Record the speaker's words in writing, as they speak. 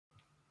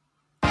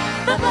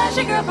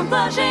Flushing girl from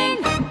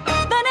Flushing,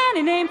 the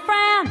nanny named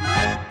Fran.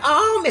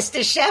 Oh,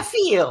 Mr.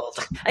 Sheffield.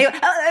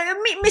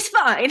 Miss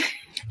Fine.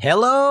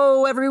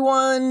 Hello,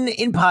 everyone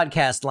in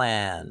podcast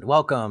land.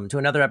 Welcome to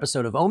another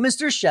episode of Oh,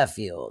 Mr.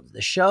 Sheffield,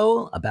 the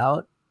show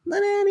about The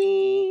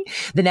Nanny.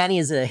 The Nanny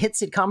is a hit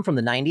sitcom from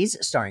the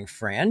 90s starring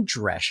Fran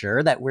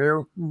Drescher that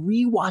we're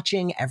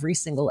rewatching every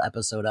single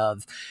episode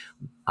of.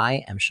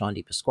 I am Sean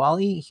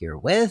DePasquale here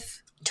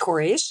with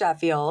Tori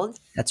Sheffield.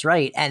 That's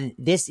right. And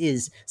this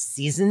is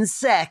season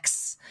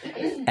 6,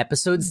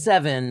 episode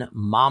 7,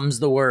 Mom's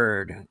the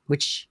Word,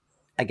 which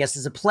I guess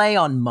is a play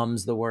on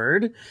Mum's the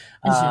Word.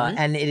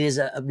 And it is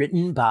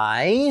written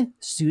by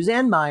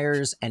Suzanne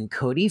Myers and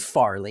Cody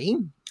Farley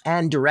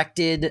and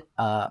directed,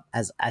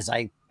 as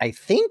I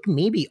think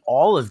maybe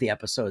all of the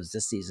episodes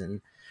this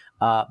season,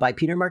 by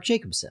Peter Mark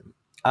Jacobson.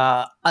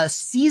 A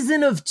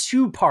season of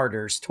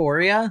two-parters,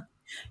 Toria.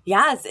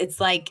 Yes, it's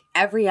like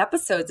every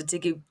episode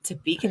to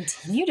be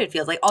continued, it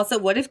feels like. Also,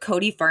 what if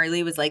Cody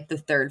Farley was like the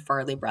third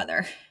Farley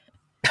brother?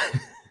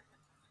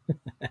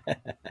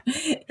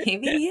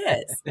 Maybe he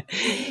is.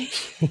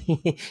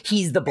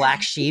 He's the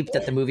black sheep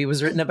that the movie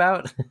was written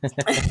about.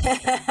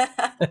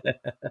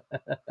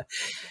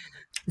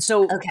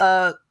 So,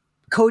 okay.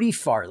 Cody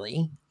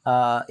Farley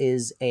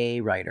is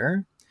a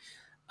writer.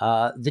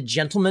 The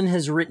gentleman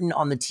has written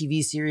on the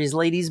TV series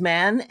Ladies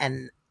Man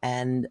and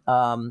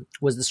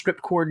was the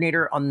script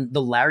coordinator on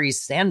the Larry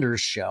Sanders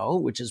Show,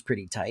 which is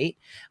pretty tight.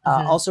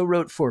 Also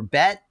wrote for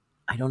Bet.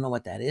 I don't know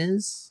what that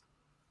is.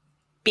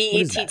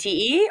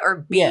 B-E-T-T-E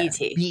or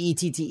B-E-T? Yeah,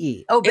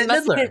 B-E-T-T-E. Oh, Bette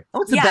Midler.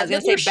 It's the Bette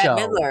Midler show.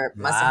 Bette Midler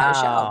must have had a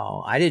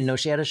show. I didn't know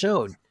she had a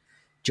show.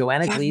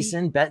 Joanna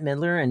Gleason, Bette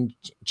Midler, and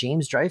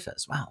James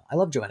Dreyfus. Wow, I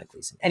love Joanna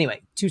Gleason.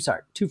 Anyway, too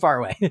far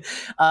away.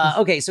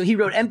 Okay, so he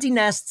wrote Empty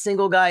Nest,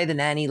 Single Guy, The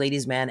Nanny,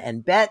 Ladies Man,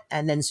 and Bet.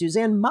 And then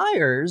Suzanne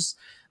Myers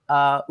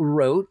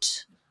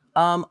wrote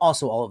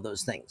also all of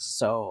those things.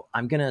 So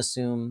I'm going to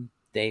assume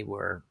they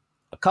were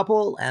a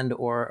couple and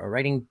or a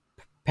writing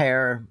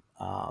pair.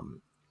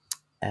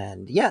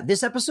 And yeah,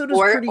 this episode is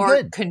pretty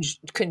good.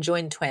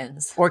 Conjoined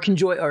twins.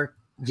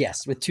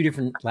 Yes, with two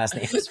different last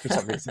names for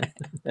some reason.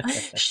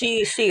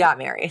 She got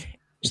married.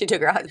 She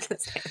took her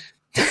husband's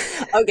name.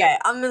 Okay,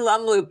 I'm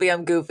loopy.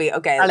 I'm goofy.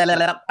 Okay. All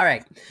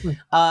right.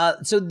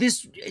 So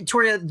this,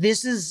 Toria,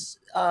 this is,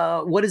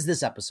 what is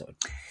this episode?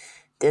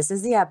 This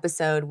is the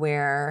episode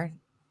where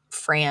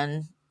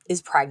Fran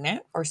is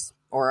pregnant, or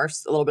a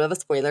little bit of a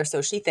spoiler,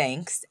 so she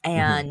thinks,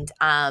 and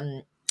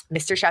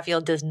Mr.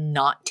 Sheffield does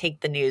not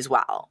take the news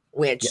well,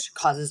 which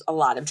causes a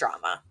lot of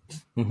drama.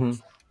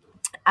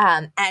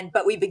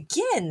 But we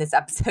begin this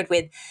episode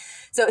with,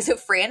 so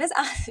Fran is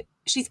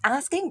she's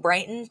asking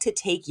Brighton to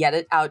take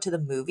Yetta out to the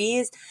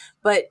movies,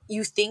 but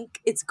you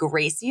think it's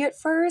Gracie at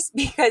first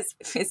because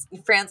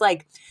Fran's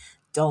like,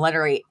 don't let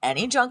her eat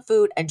any junk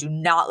food and do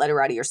not let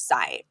her out of your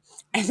sight.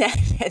 And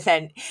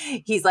then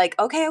he's like,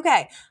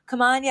 okay,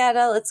 come on,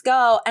 Yetta, let's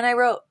go. And I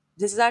wrote,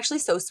 this is actually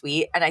so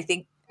sweet. And I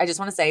just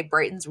want to say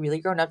Brighton's really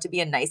grown up to be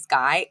a nice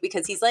guy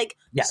because he's like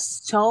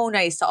so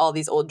nice to all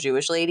these old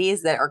Jewish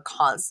ladies that are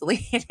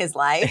constantly in his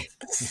life.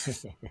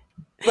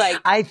 Like,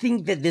 I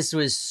think that this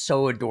was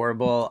so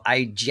adorable.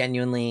 I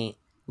genuinely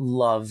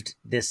loved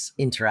this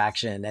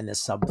interaction and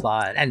this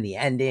subplot and the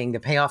ending, the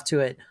payoff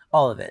to it,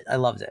 all of it. I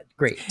loved it.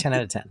 Great. 10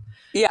 out of 10.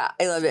 Yeah,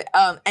 I love it.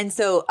 And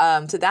so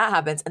that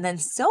happens. And then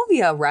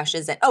Sylvia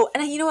rushes in. Oh,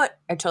 and you know what?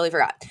 I totally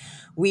forgot.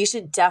 We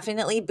should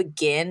definitely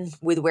begin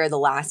with where the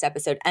last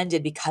episode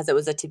ended because it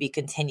was a to be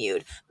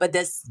continued. But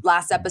this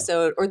last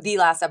episode, or the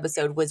last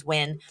episode, was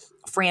when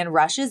Fran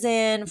rushes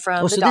in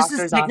from the doctor's office. So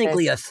this is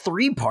technically a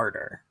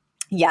 3-parter.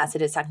 Yes,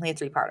 it is technically a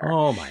 3-parter.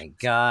 Oh my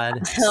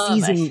God.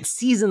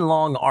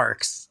 Season-long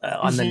arcs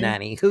on The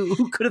Nanny.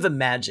 Who could have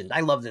imagined?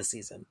 I love this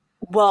season.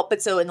 Well,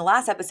 but so in the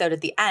last episode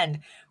at the end,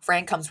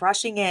 Fran comes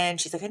rushing in.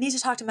 She's like, I need to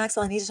talk to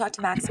Maxwell.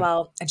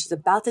 And she's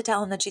about to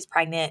tell him that she's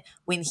pregnant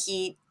when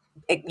he,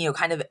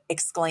 kind of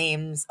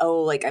exclaims,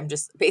 oh, like, I'm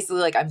just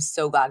basically like, I'm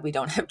so glad we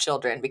don't have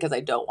children because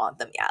I don't want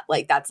them yet.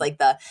 Like, that's like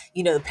the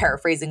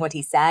paraphrasing what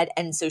he said.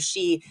 And so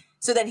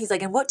then he's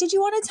like, and what did you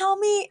want to tell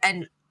me?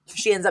 And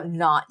she ends up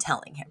not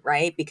telling him,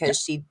 right? Because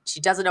she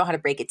doesn't know how to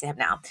break it to him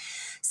now.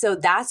 So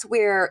that's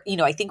where,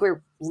 I think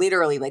we're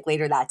literally like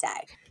later that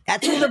day.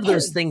 That's one of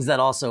those things that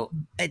also,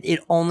 it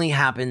only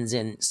happens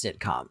in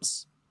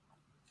sitcoms.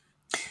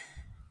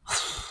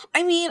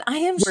 I mean, I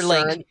am sure.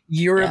 Like,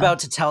 you're about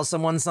to tell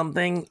someone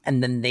something,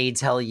 and then they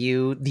tell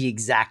you the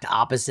exact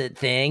opposite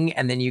thing,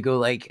 and then you go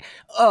like,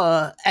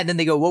 and then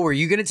they go, what were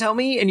you going to tell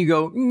me? And you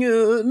go,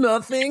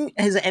 nothing.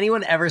 Has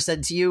anyone ever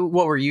said to you,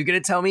 what were you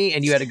going to tell me?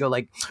 And you had to go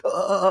like,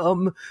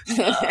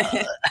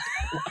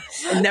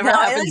 It never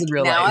happens in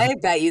real life. Now I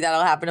bet you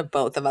that'll happen to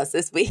both of us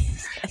this week.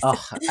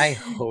 Oh, I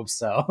hope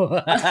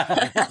so.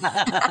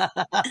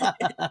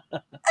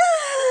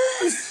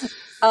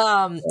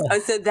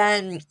 So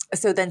then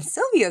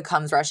Sylvia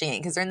comes rushing in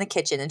because they're in the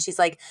kitchen and she's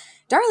like,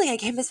 darling, I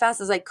came as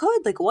fast as I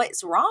could. Like,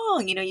 what's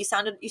wrong? You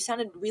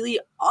sounded really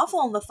awful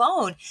on the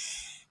phone.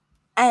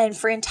 And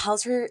Fran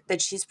tells her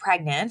that she's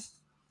pregnant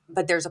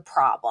but there's a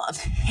problem.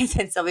 And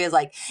then Sylvia's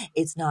like,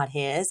 it's not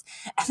his.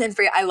 And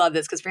then I love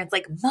this because Fran's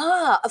like,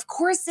 Ma, of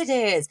course it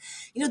is.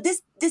 You know,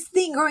 this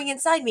thing growing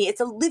inside me,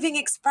 it's a living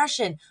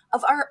expression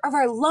of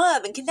our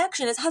love and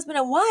connection as husband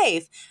and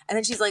wife. And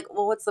then she's like,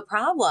 well, what's the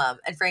problem?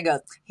 And Fran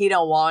goes, he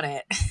don't want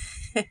it.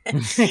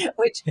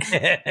 Which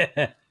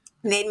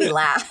made me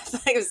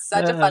laugh. It was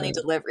such a funny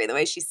delivery, the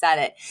way she said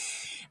it.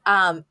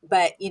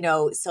 But, you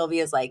know,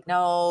 Sylvia's like,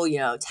 no, you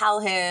know, tell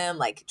him,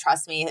 like,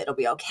 trust me, it'll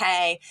be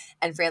okay.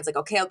 And Fran's like,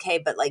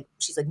 okay. But like,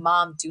 she's like,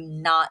 Mom, do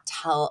not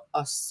tell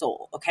a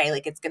soul. Okay.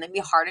 Like, it's going to be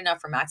hard enough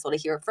for Maxwell to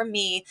hear it from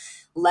me,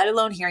 let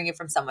alone hearing it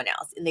from someone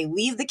else. And they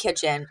leave the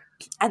kitchen,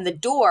 and the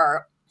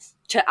door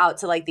out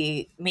to like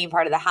the main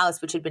part of the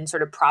house, which had been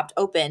sort of propped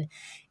open,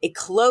 it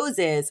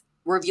closes,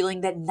 revealing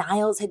that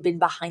Niles had been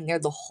behind there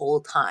the whole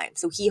time.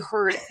 So he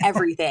heard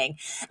everything.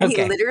 And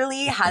he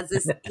literally has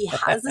this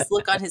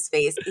look on his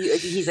face.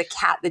 He's a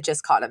cat that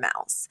just caught a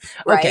mouse.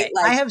 Right? Okay.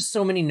 Like, I have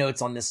so many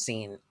notes on this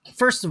scene.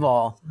 First of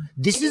all,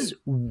 this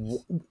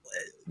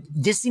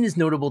scene is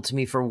notable to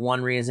me for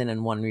one reason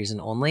and one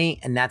reason only.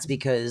 And that's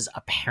because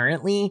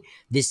apparently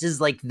this is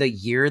like the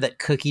year that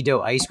cookie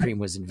dough ice cream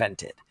was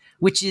invented,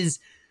 which is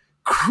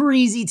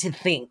crazy to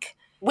think.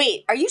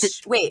 Wait, are you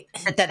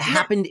that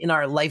happened in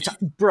our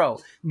lifetime, bro?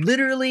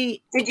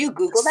 Literally, did you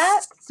Google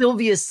that?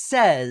 Sylvia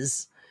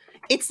says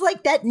it's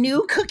like that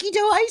new cookie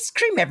dough ice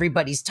cream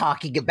everybody's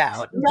talking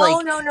about.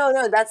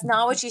 No. That's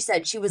not what she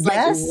said. She was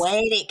like,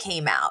 when it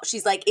came out.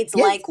 She's like, it's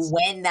like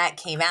when that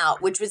came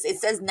out, which was, it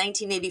says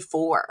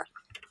 1984.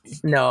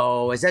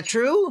 No, is that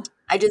true?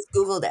 I just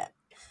Googled it.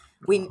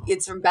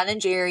 It's from Ben and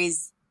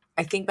Jerry's.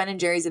 I think Ben and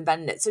Jerry's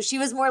invented it. So she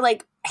was more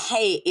like,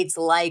 hey, it's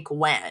like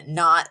when,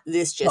 not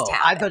this just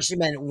happened. I thought she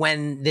meant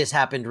when this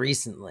happened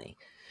recently.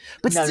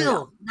 But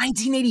still,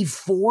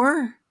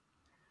 1984?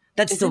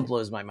 That still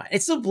blows my mind.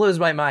 It still blows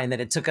my mind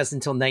that it took us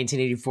until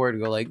 1984 to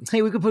go like,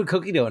 hey, we could put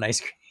cookie dough in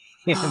ice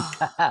cream.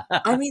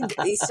 I mean,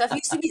 these stuff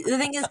used to be, the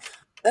thing is,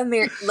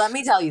 let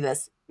me tell you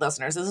this,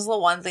 listeners, this is the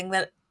one thing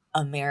that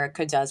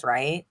America does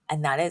right,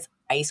 and that is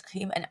ice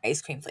cream and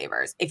ice cream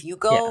flavors. If you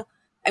go...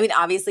 I mean,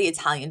 obviously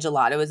Italian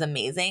gelato is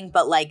amazing,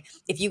 but like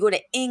if you go to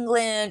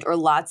England or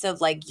lots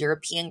of like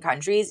European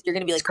countries, you're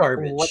going to be like,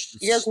 garbage.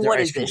 What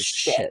is this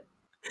shit?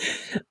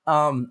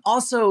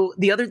 Also,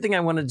 the other thing I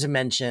wanted to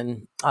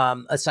mention,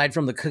 aside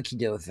from the cookie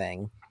dough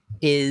thing,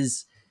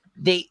 is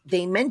they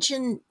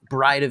mention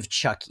Bride of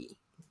Chucky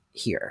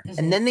here. Mm-hmm.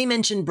 And then they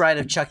mention Bride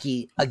of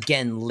Chucky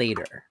again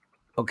later.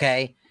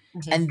 Okay.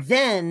 Mm-hmm. And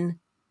then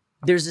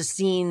there's a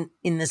scene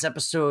in this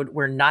episode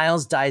where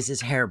Niles dyes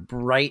his hair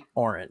bright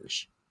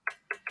orange.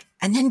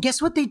 And then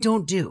guess what they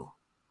don't do?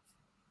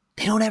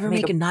 They don't ever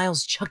make a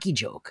Niles Chucky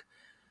joke.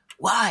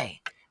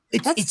 Why?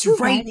 It's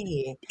right.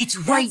 Funny. It's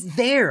right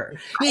there.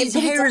 His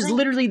hair is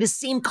literally the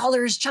same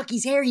color as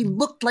Chucky's hair. He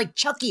looked like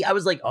Chucky. I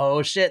was like,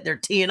 oh shit, they're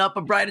teeing up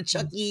a Bride of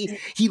Chucky.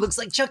 He looks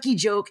like Chucky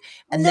joke.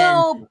 And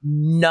then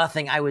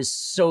nothing. I was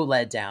so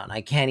let down.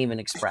 I can't even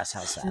express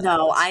how sad.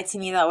 No, to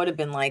me that would have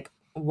been like,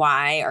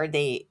 why are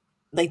they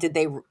like? Did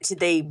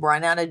they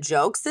run out of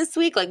jokes this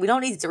week? Like, we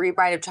don't need 3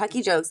 Bride of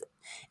Chucky jokes.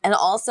 And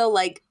also,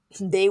 like,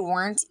 they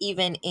weren't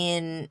even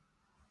in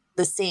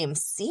the same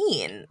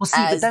scene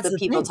as the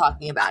people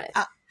talking about it.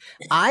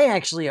 I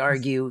actually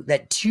argue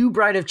that 2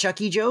 Bride of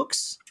Chucky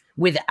jokes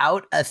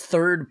without a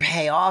third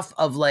payoff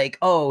of like,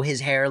 oh,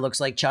 his hair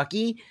looks like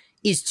Chucky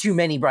is too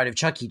many Bride of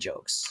Chucky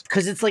jokes.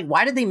 Because it's like,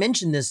 why did they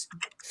mention this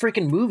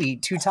freaking movie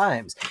 2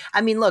 times?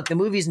 I mean, look, the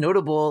movie's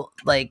notable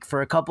like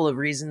for a couple of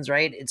reasons,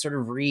 right? It sort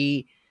of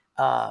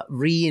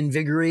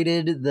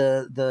reinvigorated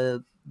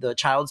the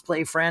Child's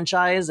Play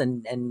franchise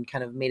and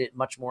kind of made it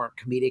much more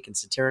comedic and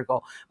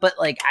satirical. But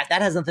like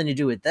that has nothing to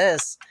do with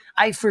this.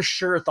 I for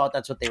sure thought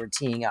that's what they were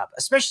teeing up,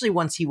 especially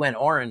once he went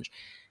orange.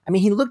 I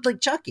mean, he looked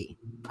like Chucky.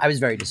 I was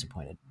very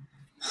disappointed.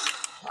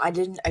 I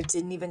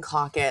didn't even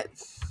clock it.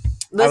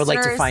 Listeners, I would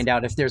like to find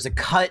out if there's a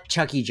cut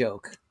Chucky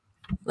joke.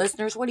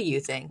 Listeners, what do you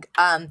think?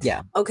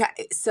 Yeah.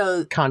 Okay.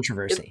 So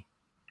controversy.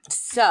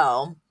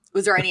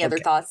 Was there any other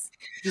thoughts?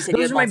 You said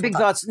those are my big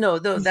thoughts. No,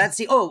 that's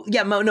the. Oh,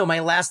 yeah. No, my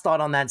last thought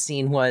on that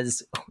scene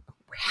was,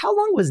 how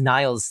long was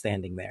Niles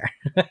standing there?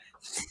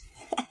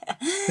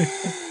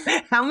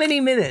 How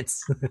many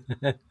minutes?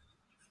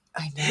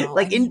 I know.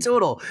 Like in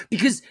total,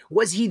 because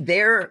was he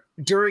there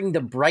during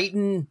the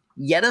Brighton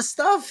Yetta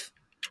stuff?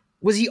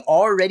 Was he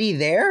already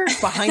there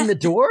behind the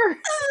door?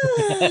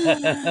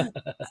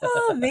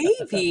 Oh,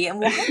 maybe.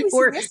 And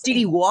or did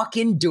he walk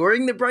in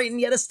during the Brighton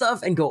Yetta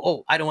stuff and go,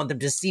 oh, I don't want them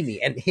to see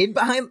me, and hid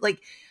behind? Like,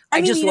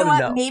 I just want to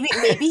know. Maybe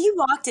he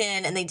walked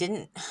in and they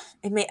didn't.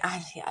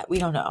 We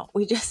don't know.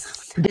 We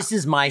just. This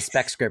is my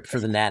spec script for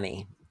the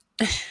nanny.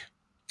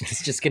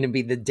 It's just going to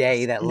be the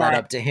day that led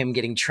up to him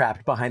getting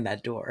trapped behind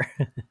that door.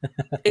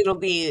 It'll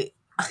be.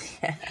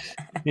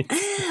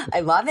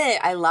 I love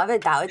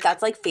it.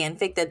 That's like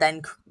fanfic that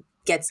then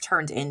gets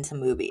turned into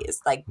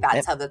movies. Like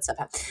that's how that stuff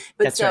happens.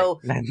 But that's right.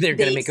 They're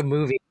going to make a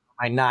movie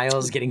by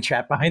Niles getting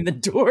trapped behind the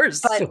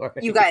doors.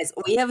 But you guys,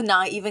 we have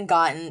not even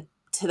gotten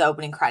to the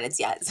opening credits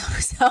yet.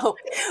 So all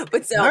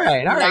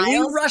right. We're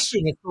Niles,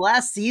 rushing. It's the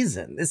last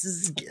season. This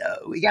is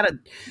we gotta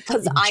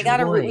because we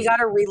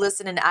gotta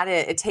re-listen and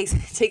edit. It takes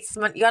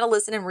some. You gotta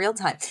listen in real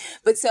time.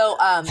 But so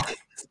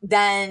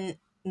then.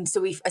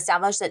 So we've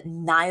established that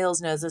Niles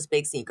knows this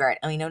big secret,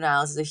 and we know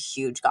Niles is a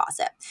huge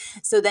gossip.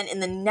 So then in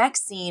the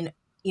next scene,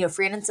 you know,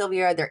 Fran and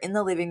Sylvia, they're in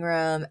the living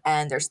room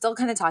and they're still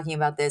kind of talking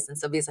about this. And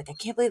Sylvia's like, I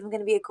can't believe I'm going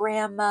to be a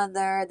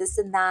grandmother, this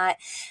and that.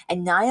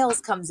 And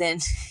Niles comes in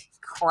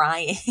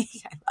crying.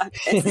 I love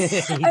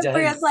this. And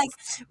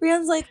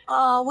Brienne's like,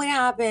 oh, what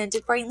happened?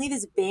 Did Brighton leave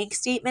his bank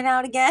statement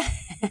out again?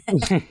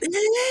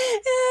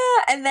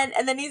 and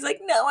then he's like,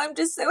 no, I'm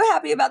just so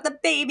happy about the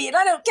baby. And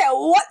I don't care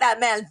what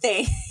that man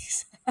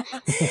thinks.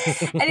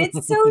 And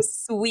it's so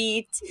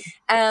sweet.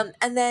 And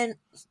then,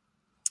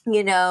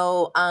 you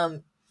know,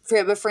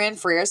 but Fran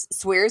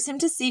swears him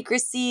to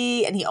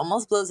secrecy, and he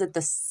almost blows it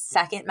the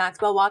second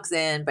Maxwell walks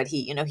in, but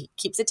he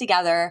keeps it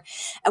together.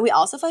 And we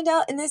also find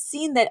out in this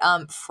scene that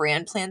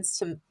Fran plans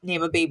to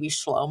name a baby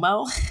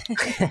Shlomo.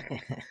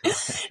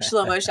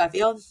 Shlomo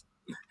Sheffield.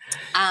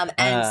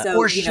 And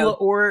so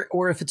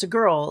or if it's a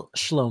girl,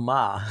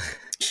 Shloma.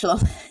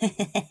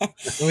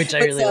 Which I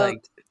really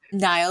liked.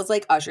 Niles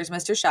like ushers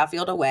Mr.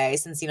 Sheffield away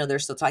since, you know, they're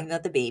still talking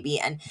about the baby.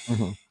 And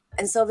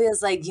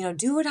Sylvia's like, you know,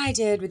 do what I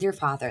did with your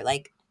father.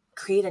 Like,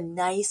 create a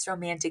nice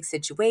romantic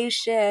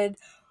situation.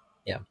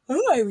 Yeah.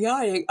 Oh, I'm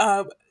yawning.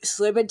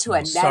 Slip into a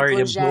negligee.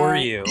 Sorry to bore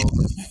you.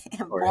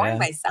 I'm boring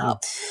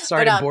myself.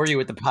 Sorry to bore you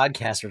with the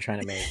podcast we're trying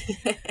to make.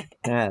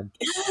 Yeah.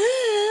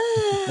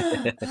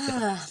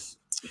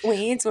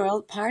 Wayne's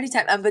World party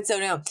time. But so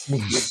no,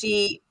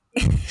 she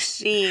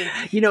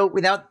you know,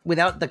 without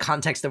the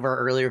context of our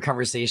earlier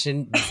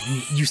conversation,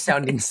 you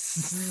sound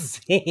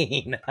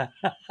insane.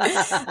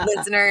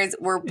 Listeners,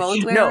 we're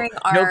both wearing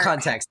no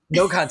context.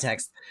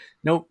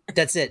 Nope,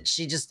 that's it.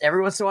 She just,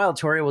 every once in a while,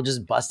 Tori will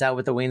just bust out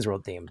with the Wayne's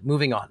World theme.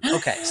 Moving on.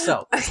 Okay,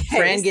 so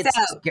Fran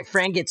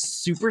gets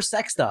super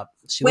sexed up.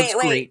 She looks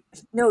great.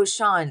 No,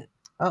 Sean.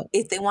 Oh.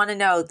 If they want to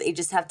know, they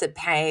just have to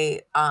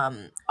pay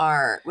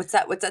our what's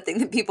that thing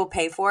that people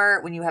pay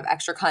for when you have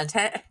extra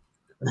content?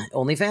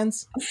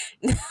 OnlyFans?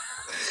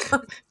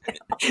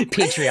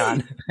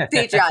 Patreon.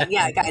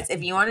 Yeah, guys,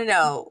 if you want to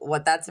know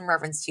what that's in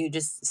reference to,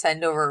 just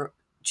send over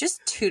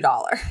just $2.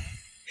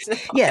 Okay.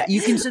 Yeah,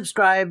 you can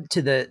subscribe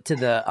to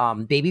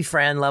the baby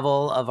Fran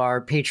level of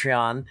our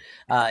Patreon.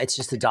 It's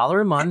just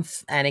 $1 a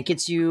month, and it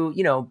gets you,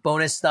 you know,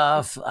 bonus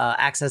stuff,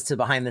 access to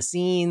behind the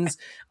scenes.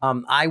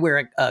 I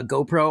wear a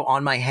GoPro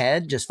on my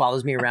head, just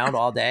follows me around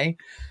all day,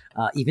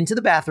 even to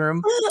the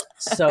bathroom.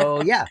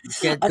 So yeah,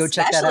 go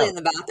check that out. Especially in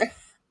the bathroom.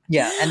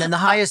 Yeah, and then the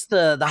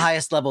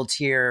highest level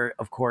tier,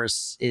 of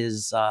course,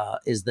 is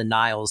the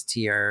Niles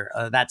tier.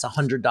 That's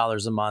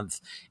 $100 a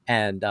month,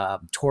 and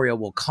Toria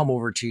will come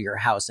over to your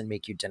house and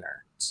make you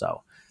dinner.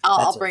 So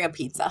I'll bring a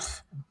pizza.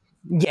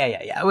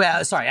 Yeah.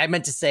 Well, sorry, I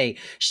meant to say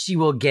she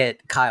will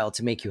get Kyle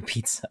to make you a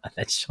pizza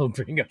that she'll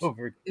bring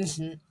over.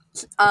 Mm-hmm.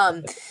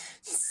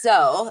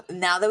 So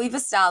now that we've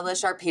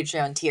established our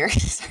Patreon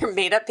tiers, our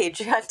made up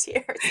Patreon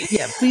tiers.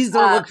 Yeah, please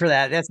don't look for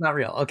that. That's not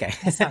real. Okay.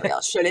 It's not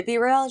real. Should it be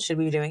real? Should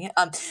we be doing it?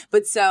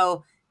 But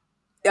so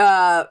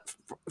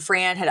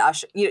Fran had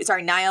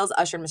Niles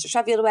ushered Mr.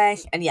 Sheffield away.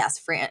 And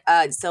yes,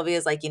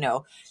 Sylvia's like, you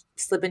know,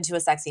 slip into a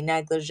sexy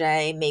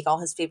negligee, make all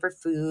his favorite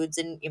foods,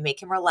 and you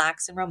make him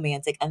relax and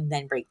romantic, and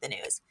then break the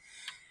news.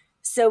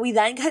 So we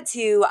then cut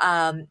to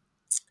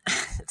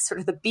sort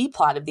of the B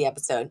plot of the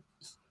episode.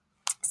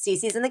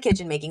 Cece's in the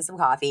kitchen making some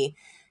coffee.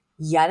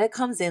 Yetta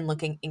comes in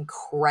looking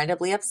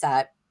incredibly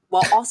upset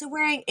while also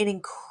wearing an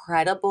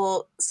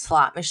incredible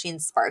slot machine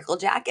sparkle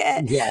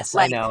jacket. Yes,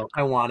 I know.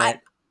 I want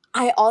it.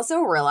 I also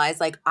realized,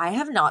 like, I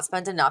have not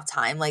spent enough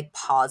time, like,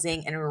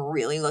 pausing and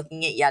really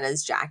looking at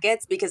Yetta's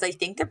jackets because I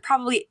think they're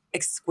probably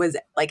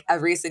exquisite, like,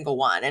 every single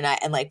one.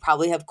 And like,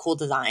 probably have cool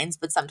designs.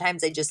 But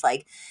sometimes I just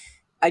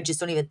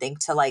don't even think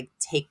to, like,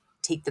 take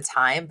the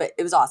time, but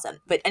it was awesome.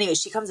 But anyway,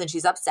 she comes in,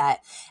 she's upset,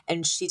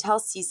 and she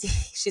tells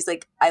Cece, she's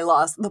like, I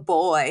lost the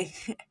boy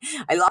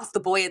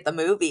at the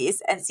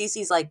movies. And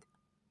Cece's like,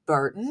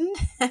 Burton?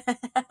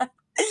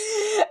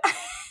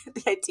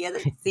 The idea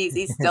that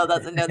Cece still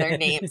doesn't know their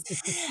names.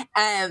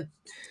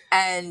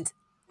 And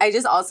I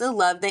just also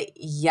love that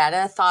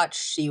Yetta thought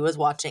she was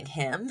watching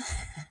him.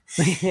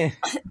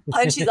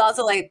 And she's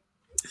also like,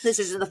 this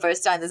isn't the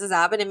first time this has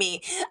happened to me.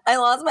 I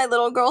lost my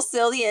little girl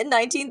Sylvia in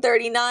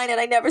 1939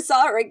 and I never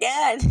saw her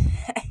again.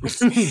 and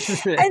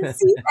Cece's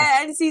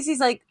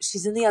like,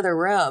 she's in the other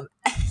room.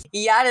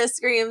 Yetta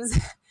screams,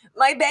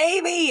 my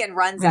baby, and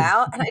runs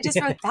out. And I just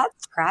wrote,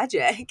 that's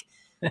tragic.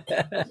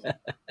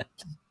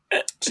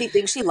 She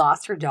thinks she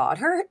lost her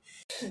daughter.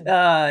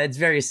 It's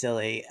very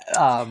silly.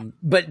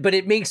 But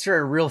it makes her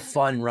a real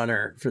fun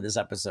runner for this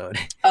episode.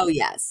 Oh,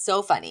 yes.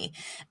 So funny.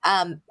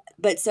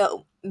 But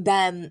so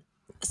then,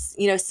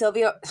 you know,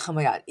 Sylvia, oh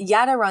my God,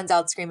 Yetta runs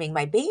out screaming,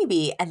 my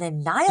baby. And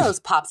then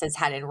Niles pops his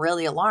head in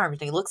really alarmed.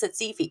 And he looks at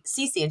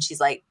Cece and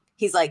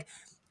he's like,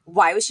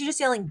 why was she just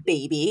yelling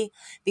baby?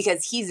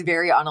 Because he's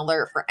very on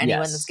alert for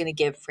anyone that's going to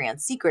give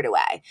Fran's secret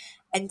away.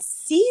 And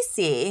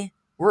Cece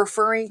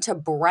referring to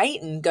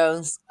Brighton,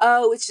 goes,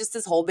 oh, it's just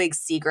this whole big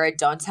secret.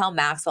 Don't tell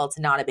Maxwell. It's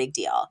not a big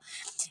deal.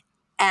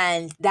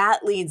 And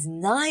that leads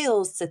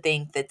Niles to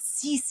think that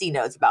Cece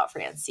knows about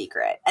Fran's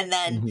secret. And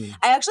then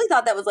I actually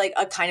thought that was like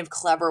a kind of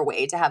clever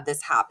way to have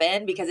this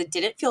happen because it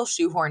didn't feel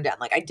shoehorned in.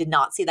 Like I did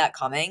not see that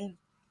coming.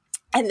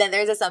 And then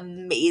there's this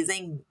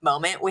amazing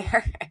moment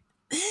where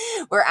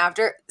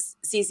after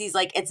Cece's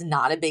like, it's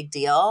not a big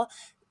deal,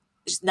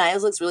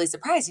 Niles looks really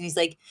surprised. And he's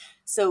like,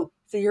 so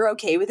you're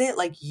okay with it?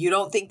 Like, you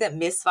don't think that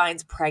Miss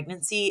Fine's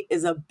pregnancy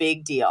is a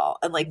big deal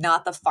and like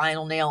not the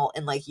final nail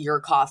in like your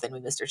coffin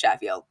with Mr.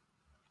 Sheffield?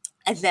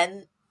 And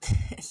then,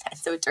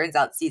 so it turns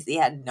out Cece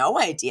had no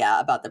idea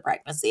about the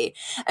pregnancy.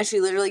 And she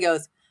literally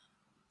goes,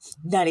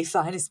 Natty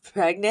Fine is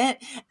pregnant.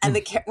 And the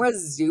camera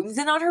zooms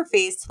in on her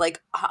face to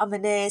like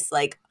ominous,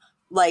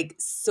 like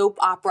soap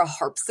opera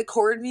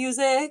harpsichord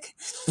music.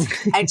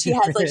 And she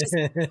has like just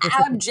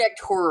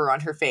abject horror on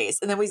her face.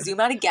 And then we zoom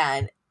out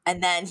again.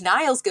 And then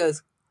Niles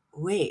goes,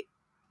 wait,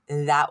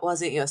 that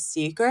wasn't your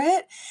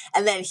secret?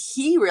 And then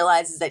he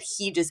realizes that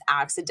he just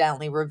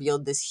accidentally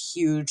revealed this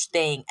huge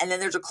thing. And then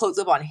there's a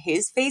close-up on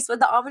his face with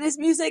the ominous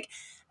music.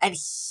 And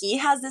he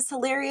has this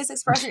hilarious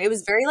expression. It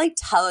was very like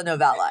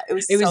telenovela. It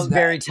was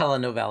very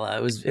telenovela.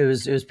 It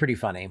was pretty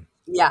funny.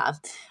 Yeah.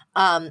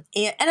 And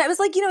I was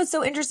like, it's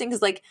so interesting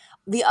because like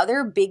the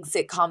other big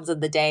sitcoms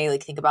of the day,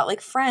 like think about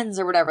like Friends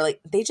or whatever,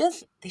 like they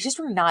just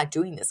were not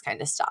doing this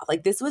kind of stuff.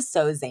 Like this was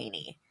so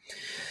zany.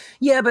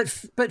 Yeah,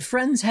 but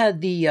Friends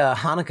had the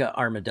Hanukkah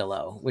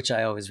armadillo, which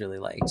I always really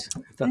liked.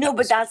 No,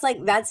 but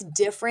that's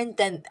different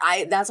than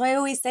that's why I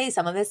always say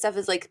some of this stuff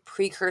is like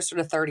precursor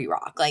to 30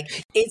 Rock.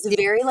 Like it's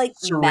very like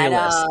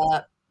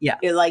meta. Yeah.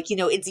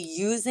 It's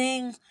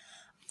using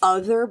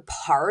other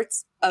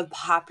parts of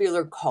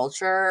popular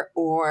culture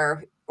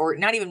or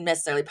not even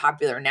necessarily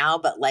popular now,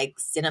 but like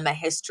cinema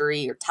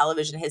history or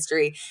television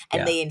history,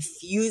 and they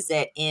infuse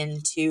it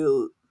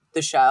into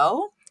the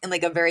show in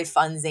like a very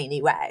fun,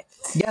 zany way.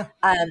 Yeah.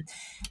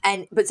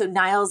 But so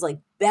Niles like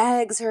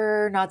begs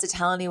her not to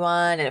tell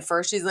anyone. And at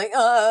first she's like,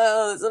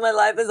 oh, so my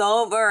life is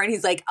over. And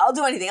he's like, I'll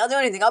do anything.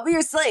 I'll be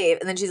your slave.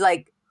 And then she's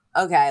like,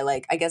 okay,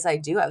 like, I guess I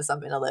do have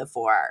something to live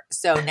for.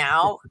 So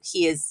now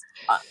he is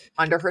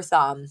under her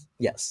thumb.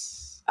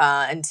 Yes.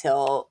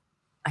 Until,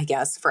 I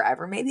guess,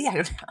 forever, maybe. I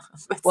don't know.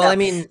 But well, I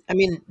mean,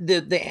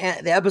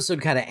 the episode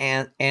kind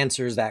of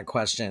answers that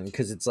question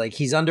because it's like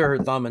he's under her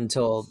thumb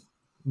until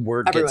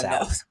word everyone gets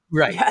out. Knows.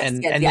 Right. Yes,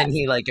 and yes. then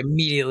he like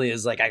immediately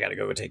is like, I got to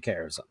go take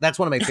care of something. That's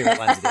one of my favorite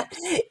lines of the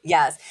episode.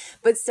 Yes.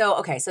 But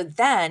so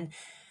then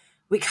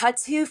we cut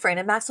to Fran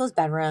and Maxwell's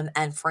bedroom,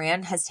 and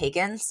Fran has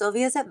taken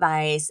Sylvia's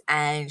advice,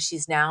 and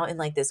she's now in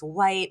like this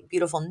white,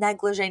 beautiful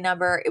negligee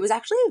number. It was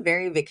actually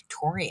very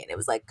Victorian. It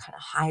was like kind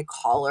of high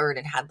collared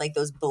and had like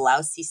those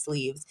blousey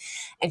sleeves.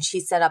 And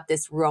she set up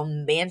this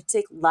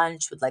romantic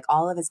lunch with like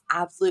all of his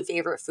absolute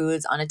favorite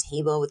foods on a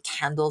table with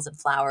candles and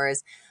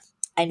flowers.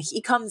 And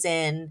he comes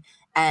in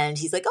and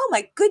he's like, oh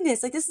my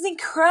goodness, like this is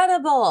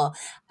incredible.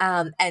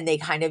 And they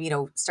kind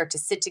of, start to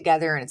sit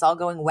together and it's all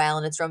going well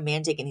and it's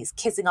romantic and he's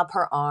kissing up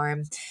her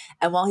arm.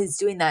 And while he's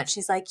doing that,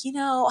 she's like,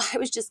 I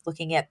was just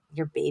looking at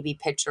your baby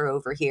picture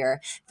over here.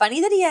 Funny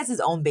that he has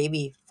his own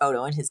baby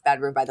photo in his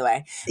bedroom, by the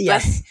way.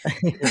 Yes.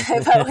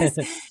 But I was,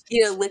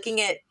 looking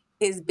at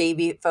his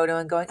baby photo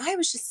and going, I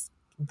was just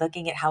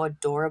looking at how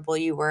adorable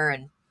you were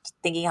and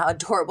thinking how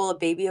adorable a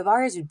baby of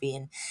ours would be.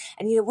 And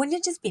wouldn't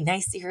it just be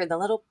nice to hear the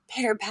little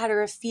pitter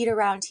patter of feet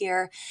around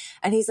here?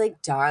 And he's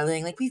like,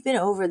 darling, like we've been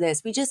over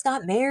this. We just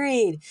got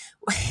married.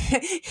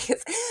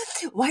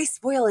 Why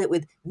spoil it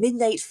with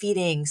midnight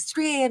feedings,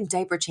 3 a.m.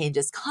 diaper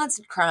changes,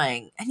 constant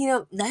crying? And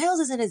Niles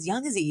isn't as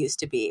young as he used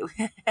to be.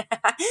 And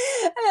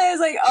I was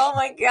like, oh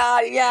my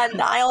God, yeah,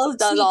 Niles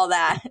does all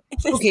that.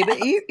 Okay, but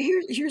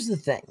here's the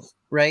thing,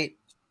 right?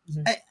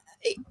 Mm-hmm.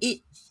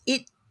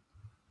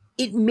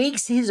 It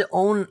makes his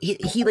own,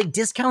 he like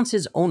discounts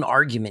his own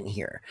argument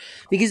here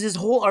because his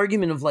whole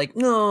argument of like,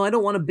 no, I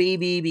don't want a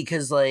baby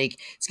because like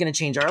it's going to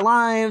change our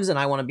lives and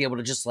I want to be able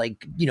to just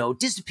like,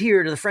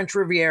 disappear to the French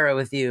Riviera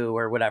with you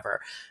or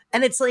whatever.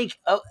 And it's like,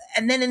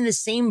 and then in the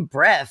same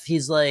breath,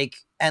 he's like,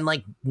 and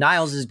like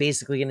Niles is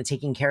basically going to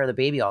taking care of the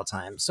baby all the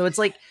time. So it's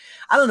like,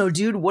 I don't know,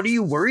 dude, what are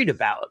you worried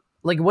about?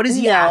 Like, what is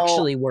he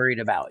actually worried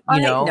about? I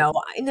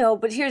know,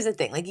 but here's the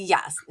thing. Like,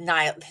 yes,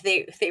 Niles,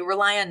 they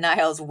rely on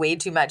Niles way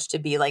too much to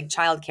be like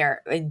childcare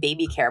and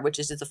baby care, which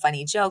is just a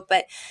funny joke.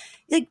 But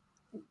like,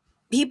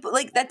 people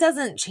like that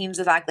doesn't change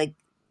the fact like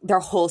their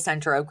whole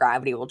center of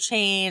gravity will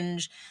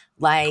change.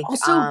 Like,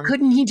 also,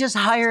 couldn't he just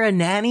hire a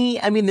nanny?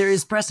 I mean, there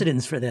is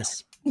precedence for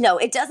this. No,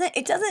 it doesn't.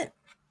 It doesn't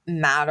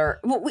matter.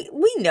 Well,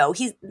 we know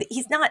he's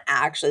not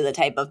actually the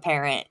type of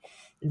parent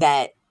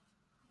that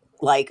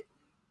like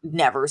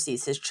never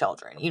sees his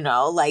children,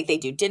 like they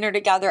do dinner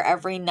together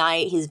every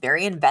night. He's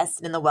very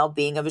invested in the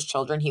well-being of his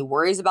children. He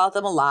worries about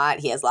them a lot.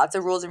 He has lots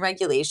of rules and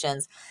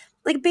regulations.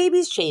 Like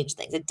babies change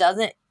things. It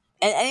doesn't,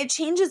 and it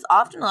changes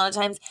often. A lot of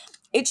times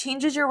it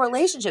changes your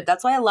relationship.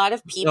 That's why a lot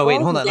of people. Oh,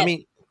 wait, hold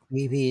on.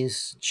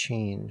 Babies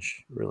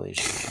change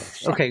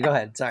relationships. Okay, go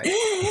ahead. Sorry.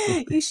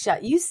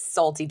 You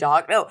salty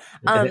dog. No,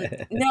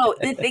 no.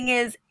 The thing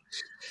is,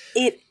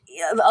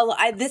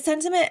 this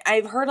sentiment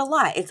I've heard a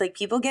lot. It's like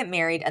people get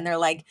married and they're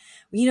like,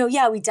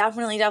 yeah, we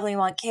definitely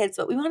want kids,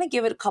 but we want to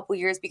give it a couple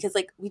years because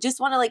like we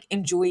just want to like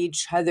enjoy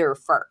each other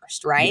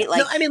first, right? Like,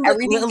 no, I mean,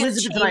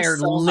 Elizabeth and I are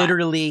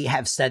literally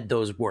have said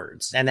those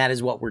words, and that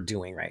is what we're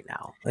doing right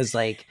now. It's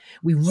like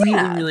we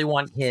really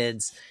want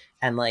kids,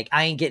 and like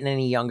I ain't getting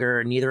any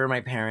younger, neither are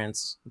my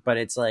parents. But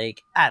it's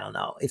like, I don't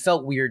know. It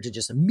felt weird to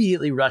just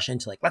immediately rush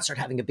into like, let's start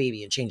having a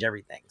baby and change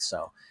everything.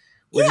 So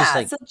we're just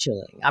like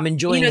chilling. I'm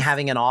enjoying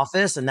having an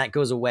office, and that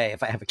goes away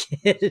if I have a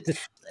kid.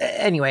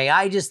 Anyway,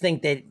 I just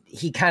think that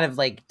he kind of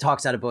like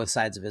talks out of both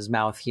sides of his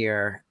mouth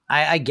here.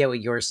 I get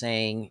what you're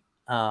saying,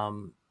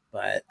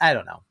 but I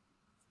don't know.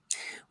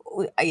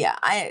 Yeah,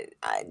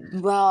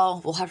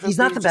 well, we'll have to. He's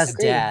not the best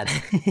dad.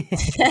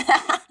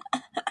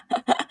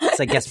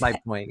 That's, I guess, my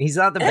point. He's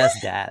not the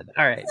best dad.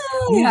 All right,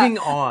 moving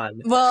on.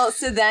 Well,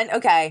 so then,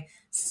 okay.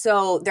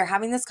 So they're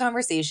having this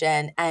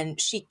conversation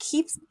and she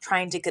keeps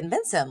trying to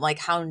convince him like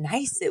how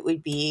nice it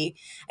would be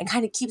and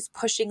kind of keeps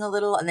pushing a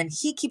little. And then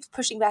he keeps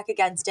pushing back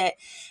against it.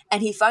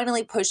 And he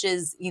finally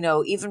pushes,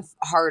 even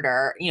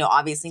harder,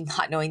 obviously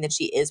not knowing that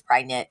she is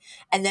pregnant.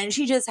 And then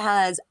she just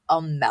has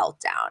a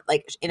meltdown,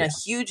 like in a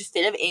huge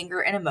fit of anger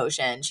and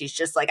emotion. She's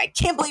just like, I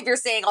can't believe you're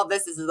saying all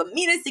this. This is the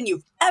meanest thing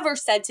you've ever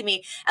said to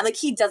me. And like,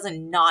 he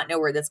doesn't not know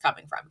where this is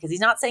coming from because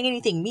he's not saying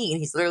anything mean.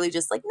 He's literally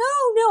just like,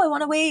 no, I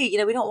want to wait.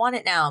 We don't want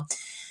it now.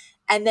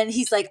 And then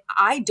he's like,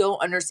 I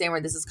don't understand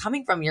where this is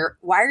coming from.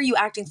 Why are you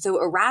acting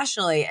so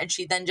irrationally? And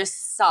she then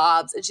just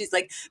sobs and she's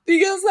like,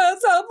 because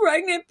that's how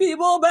pregnant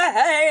people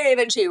behave.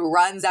 And she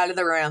runs out of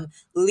the room,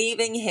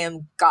 leaving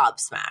him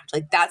gobsmacked.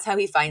 Like that's how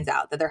he finds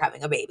out that they're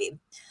having a baby.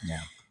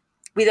 Yeah.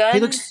 He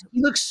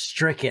looks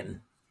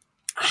stricken.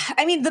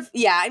 I mean,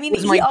 he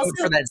also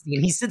for that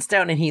scene. He sits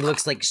down and he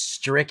looks like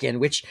stricken,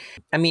 which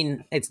I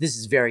mean, this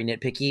is very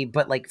nitpicky,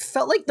 but like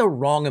felt like the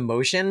wrong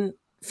emotion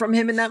from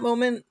him in that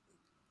moment.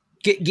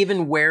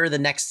 Given where the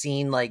next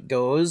scene like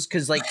goes,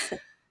 because like,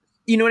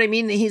 you know what I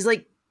mean? He's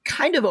like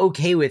kind of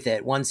okay with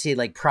it once he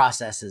like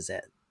processes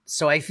it.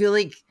 So I feel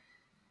like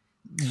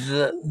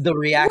the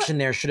reaction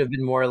there should have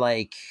been more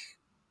like,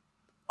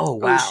 oh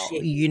wow,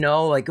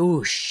 like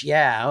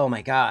yeah, oh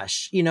my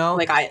gosh,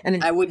 like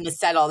I wouldn't have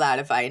said all that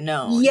if I had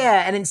known.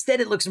 Yeah, and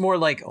instead it looks more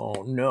like,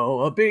 oh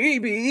no, a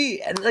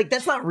baby, and like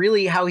that's not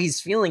really how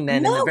he's feeling.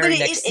 Then in the very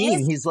next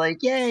scene, he's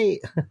like, yay.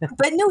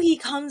 But no, he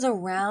comes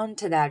around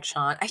to that,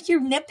 Sean. You're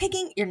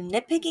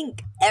nitpicking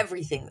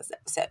everything this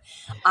episode.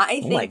 I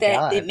think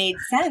that it made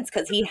sense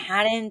because he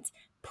hadn't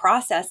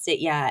processed it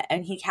yet,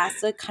 and he has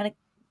to kind of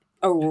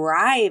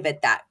arrive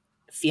at that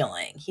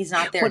feeling. He's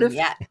not there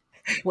yet.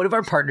 What if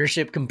our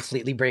partnership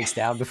completely breaks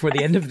down before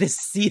the end of this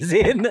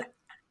season?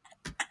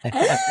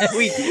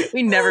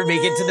 we never make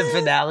it to the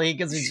finale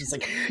because we're just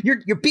like,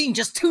 you're being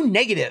just too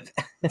negative.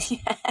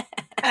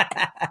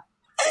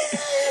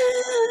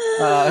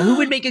 Who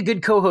would make a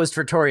good co-host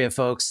for Toria,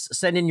 folks?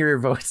 Send in your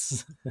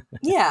votes.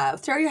 Yeah,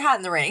 throw your hat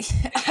in the ring.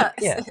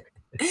 Yeah.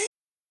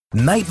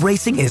 Night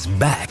racing is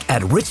back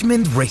at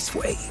Richmond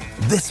Raceway.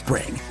 This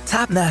spring,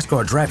 top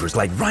NASCAR drivers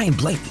like Ryan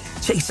Blaney,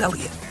 Chase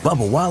Elliott,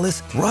 Bubba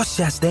Wallace, Ross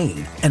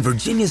Chastain, and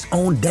Virginia's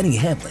own Denny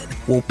Hamlin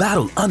will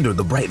battle under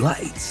the bright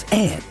lights.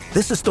 And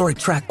this historic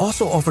track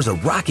also offers a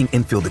rocking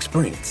infield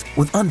experience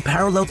with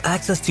unparalleled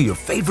access to your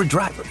favorite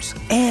drivers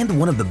and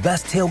one of the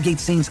best tailgate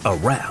scenes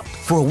around.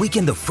 For a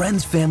weekend of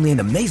friends, family, and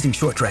amazing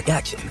short track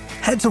action,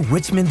 head to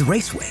Richmond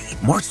Raceway,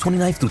 March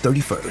 29th through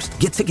 31st.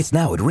 Get tickets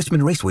now at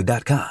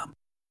richmondraceway.com.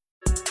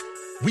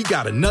 We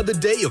got another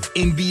day of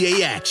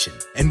NBA action.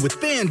 And with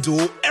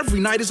FanDuel, every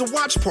night is a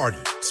watch party.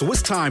 So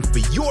it's time for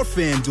your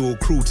FanDuel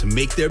crew to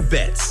make their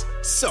bets.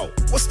 So,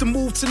 what's the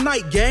move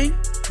tonight, gang?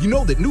 You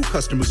know that new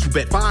customers who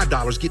bet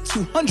 $5 get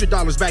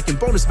 $200 back in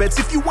bonus bets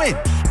if you win.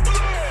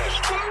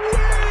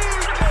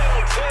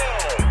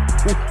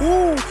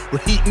 We're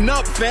heating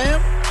up,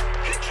 fam.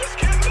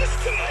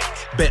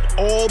 Bet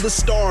all the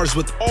stars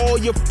with all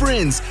your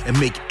friends and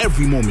make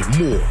every moment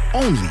more.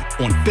 Only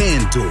on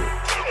FanDuel.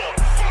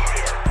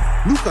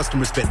 New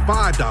customers bet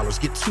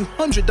 $5, get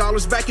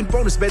 $200 back in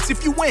bonus bets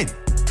if you win.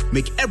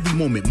 Make every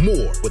moment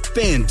more with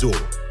FanDuel.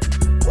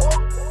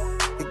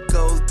 It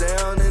goes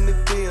down in the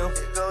DM.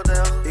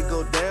 It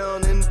go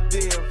down in the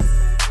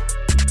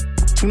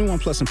DM. 21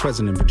 plus and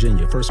present in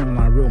Virginia. First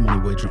online real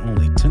money wager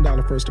only.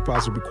 $10 first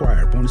deposit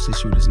required. Bonus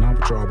issued is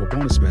non-withdrawable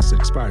bonus vest that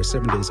expires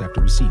 7 days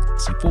after receipt.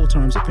 See full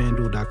terms at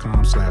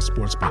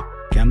FanDuel.com/sportsbook.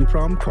 Gambling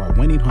problem? Call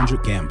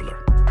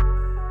 1-800-GAMBLER.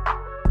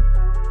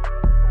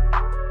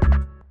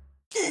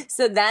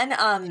 So then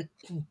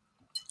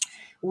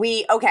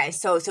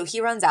so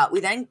he runs out. We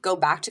then go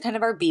back to kind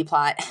of our B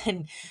plot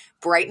and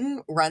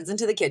Brighton runs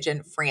into the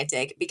kitchen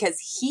frantic because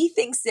he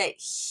thinks that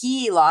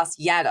he lost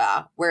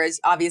Yetta, whereas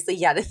obviously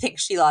Yetta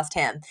thinks she lost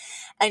him.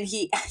 And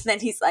then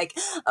he's like,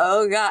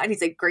 oh God. And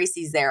he's like,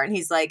 Gracie's there. And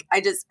he's like,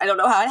 I don't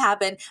know how it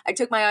happened. I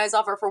took my eyes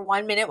off her for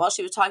 1 minute while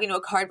she was talking to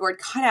a cardboard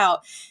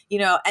cutout,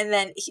 and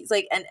then he's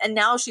like, and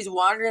now she's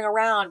wandering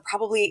around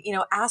probably,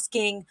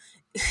 asking,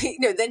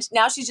 then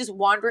now she's just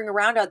wandering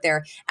around out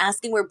there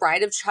asking where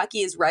Bride of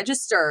Chucky is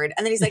registered.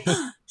 And then he's like,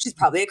 oh, she's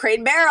probably at Crate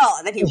and Barrel.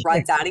 And then he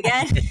runs out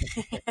again.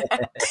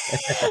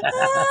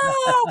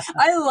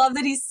 I love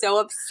that he's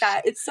so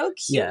upset. It's so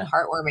cute and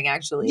heartwarming,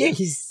 actually. Yeah,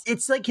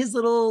 it's like his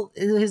little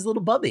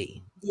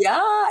bubby. Yeah,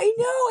 I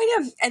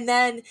know. And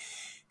then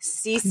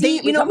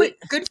Cece,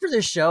 good for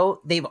this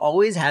show. They've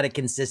always had a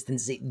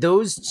consistency.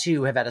 Those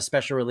two have had a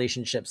special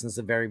relationship since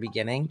the very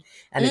beginning.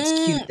 And it's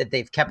cute that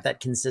they've kept that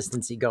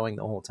consistency going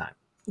the whole time.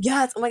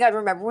 Yes. Oh my God.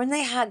 Remember when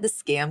they had the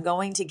scam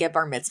going to get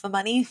bar mitzvah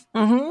money?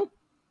 Mm-hmm.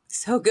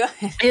 So good.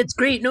 It's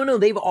great. No,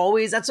 they've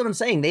always, that's what I'm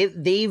saying.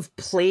 They've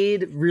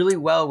played really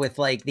well with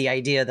like the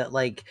idea that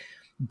like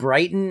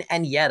Brighton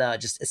and Yetta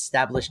just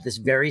established this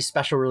very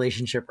special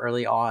relationship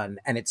early on.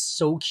 And it's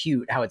so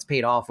cute how it's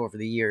paid off over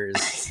the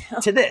years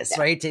to this,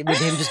 right? With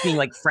him just being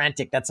like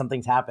frantic that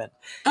something's happened.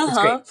 It's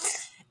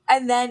great.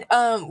 And then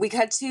we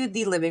cut to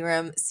the living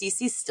room.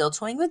 Cece's still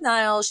toying with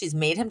Niles. She's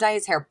made him dye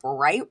his hair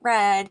bright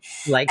red.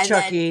 Like and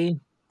Chucky.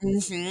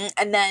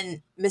 And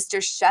then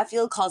Mr.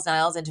 Sheffield calls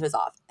Niles into his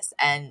office.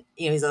 And,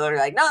 he's literally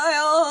like,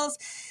 Niles!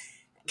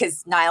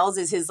 Because Niles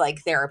is his, like,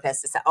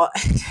 therapist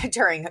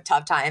during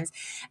tough times.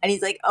 And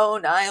he's like, oh,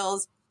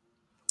 Niles,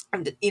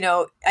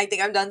 I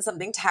think I've done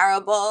something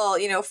terrible.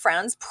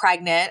 Fran's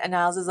pregnant. And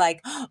Niles is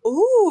like,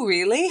 ooh,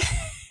 really?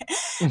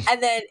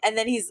 and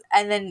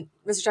then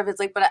Mr. Sheffield's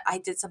like, but I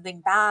did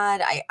something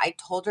bad. I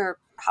told her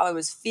how I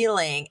was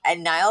feeling.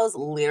 And Niles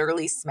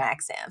literally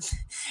smacks him.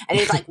 And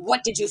he's like,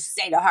 what did you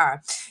say to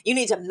her? You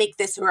need to make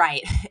this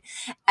right.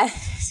 And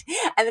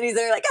then he's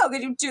like, how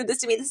could you do this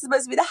to me? This is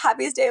supposed to be the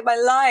happiest day of my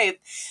life.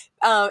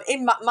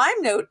 In my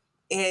note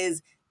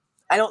is,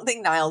 I don't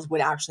think Niles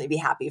would actually be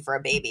happy for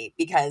a baby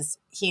because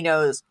he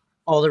knows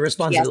all the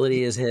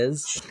responsibility is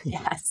his.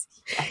 Yes.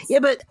 Yeah,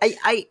 but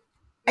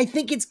I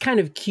think it's kind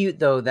of cute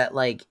though that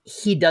like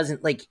he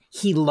doesn't like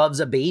he loves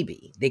a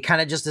baby. They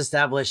kind of just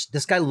established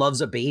this guy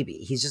loves a baby.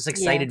 He's just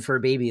excited for a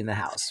baby in the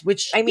house,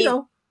 which I mean,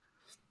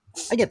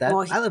 I get that.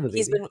 Well, I love a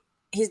baby.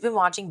 He's been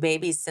watching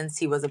babies since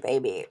he was a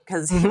baby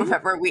because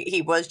remember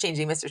he was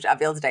changing Mr.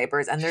 Sheffield's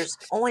diapers, and there's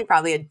only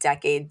probably a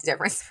decade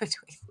difference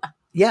between them.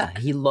 Yeah,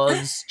 he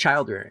loves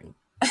child rearing.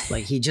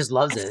 Like he just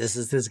loves it. This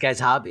is this guy's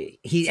hobby.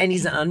 He's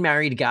an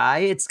unmarried guy.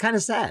 It's kind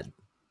of sad.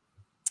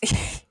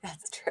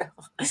 That's true.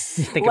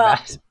 Think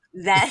about it.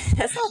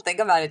 Let's not think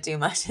about it too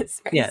much.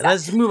 It's very sad.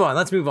 Let's move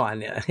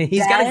on. Yeah.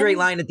 He's got a great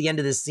line at the end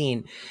of this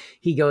scene.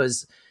 He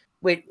goes,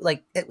 wait,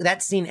 like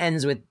that scene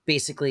ends with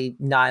basically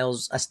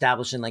Niles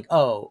establishing like,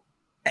 oh,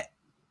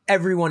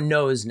 everyone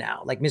knows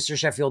now. Like Mr.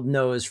 Sheffield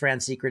knows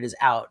Fran's secret is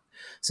out.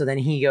 So then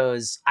he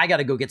goes, I got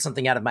to go get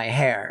something out of my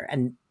hair.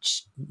 And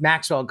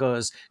Maxwell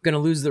goes, gonna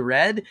lose the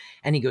red?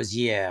 And he goes,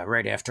 yeah,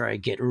 right after I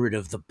get rid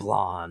of the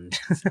blonde.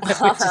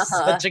 Which is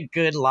such a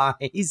good line.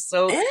 He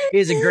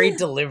has a great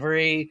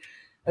delivery.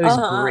 It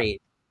was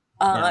great.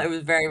 It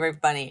was very, very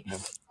funny.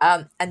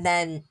 Yeah. And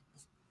then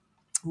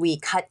we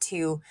cut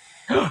to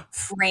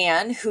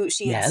Fran, who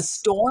she had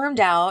stormed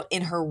out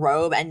in her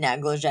robe and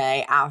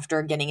negligee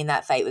after getting in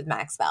that fight with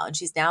Maxwell. And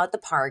she's now at the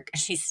park.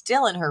 She's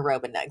still in her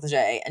robe and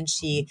negligee. And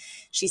she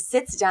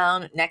sits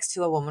down next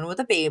to a woman with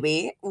a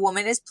baby.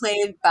 Woman is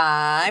played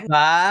by...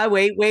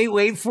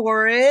 Wait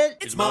for it.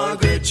 It's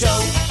Margaret Cho.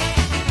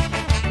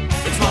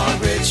 It's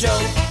Margaret Cho.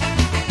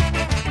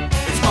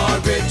 It's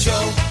Margaret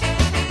Cho.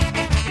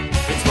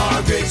 It's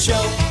Margaret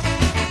Cho.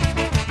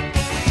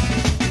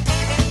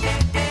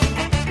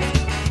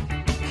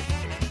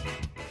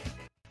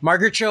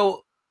 Margaret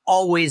Cho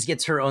always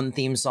gets her own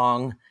theme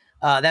song.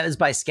 That was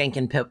by Skank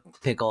and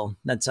Pickle.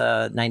 That's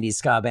a 90s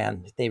ska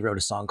band. They wrote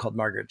a song called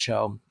Margaret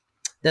Cho.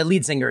 The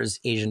lead singer is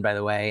Asian, by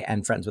the way,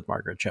 and friends with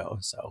Margaret Cho.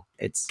 So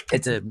it's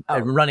a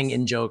running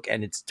in joke,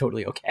 and it's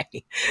totally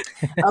okay.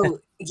 Oh,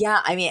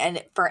 yeah. I mean,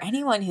 and for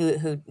anyone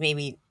who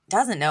maybe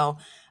doesn't know,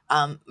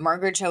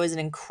 Margaret Cho is an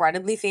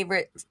incredibly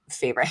famous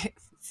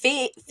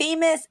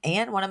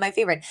and one of my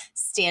favorite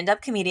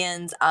stand-up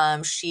comedians.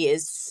 She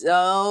is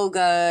so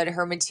good.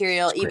 Her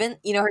material, even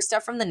her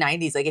stuff from the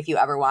 90s, like if you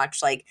ever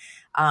watch like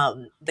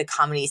the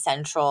Comedy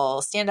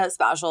Central stand-up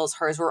specials,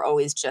 hers were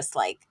always just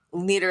like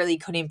literally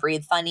couldn't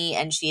breathe funny.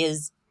 And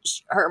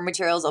her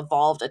materials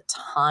evolved a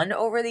ton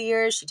over the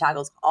years. She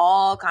tackles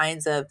all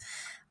kinds of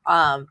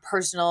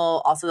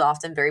personal, also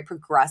often very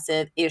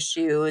progressive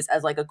issues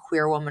as like a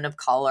queer woman of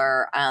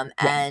color.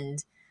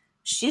 And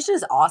she's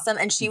just awesome.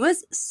 And she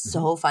was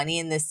so funny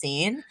in this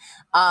scene.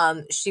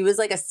 She was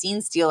like a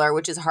scene stealer,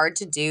 which is hard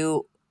to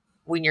do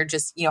when you're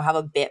just, have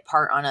a bit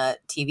part on a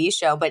TV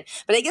show. But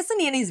I guess the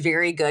Nanny's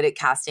very good at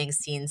casting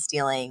scene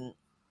stealing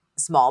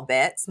small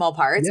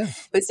parts. Yeah.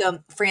 But so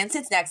Fran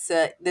sits next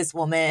to this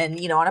woman,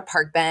 you know, on a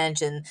park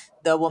bench, and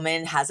the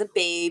woman has a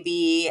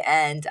baby,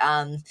 and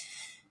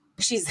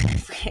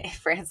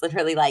Fran's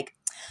literally like,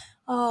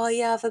 oh,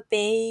 you have a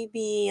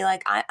baby.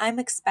 Like, I'm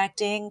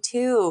expecting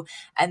too.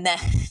 And then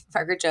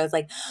Margaret Cho's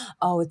like,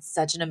 oh, it's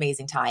such an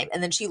amazing time.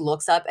 And then she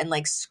looks up and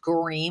like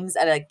screams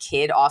at a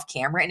kid off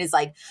camera and is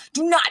like,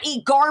 do not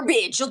eat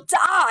garbage. You'll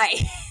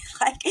die.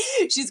 Like,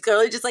 she's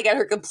clearly just like at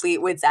her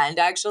complete wit's end,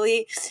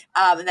 actually.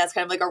 And that's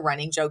kind of like a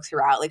running joke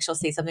throughout. Like, she'll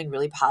say something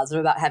really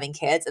positive about having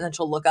kids, and then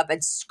she'll look up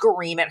and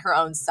scream at her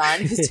own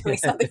son who's doing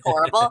something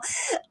horrible.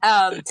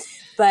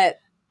 But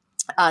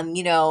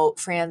you know,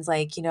 Fran's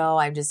like, you know,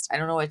 I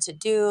don't know what to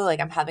do. Like,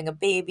 I'm having a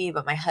baby,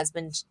 but my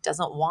husband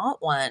doesn't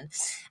want one.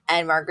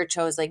 And Margaret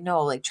Cho is like,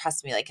 no, like,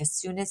 trust me. Like, as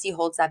soon as he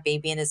holds that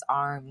baby in his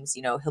arms,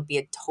 you know, he'll be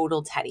a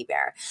total teddy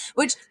bear,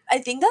 which I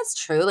think that's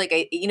true. Like,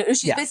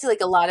 she's basically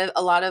like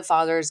a lot of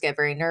fathers get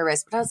very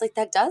nervous, but I was like,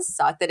 that does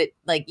suck that it,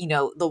 like, you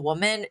know, the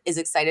woman is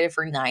excited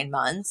for 9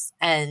 months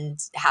and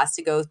has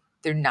to go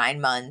through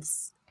 9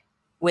 months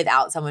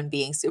without someone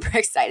being super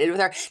excited with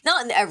her.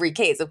 Not in every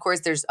case. Of course,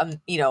 there's,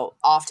 you know,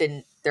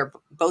 often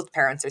both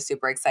parents are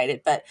super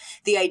excited, but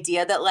the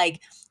idea that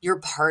like your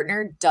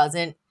partner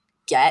doesn't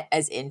get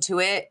as into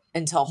it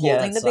until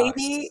holding the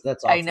baby.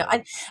 That's awful. I know.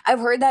 I've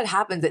heard that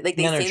happens. Like,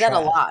 they say that a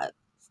lot.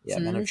 Yeah,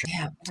 men are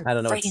Yeah, I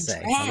don't know what to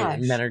say. Trash.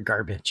 Men are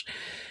garbage.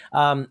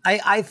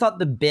 I thought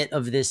the bit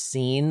of this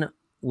scene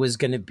was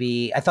going to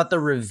be, I thought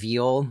the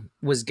reveal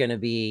was going to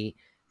be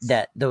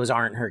that those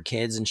aren't her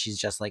kids and she's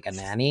just like a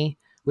nanny,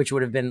 which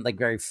would have been like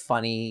very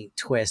funny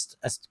twist,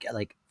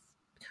 like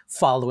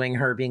following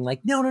her being like,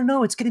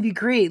 no, it's going to be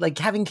great. Like,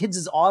 having kids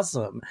is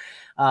awesome.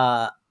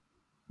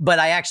 But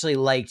I actually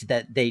liked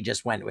that they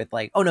just went with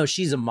like, oh no,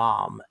 she's a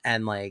mom,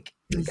 and like,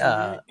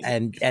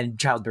 and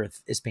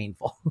childbirth is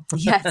painful.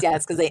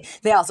 yes. Cause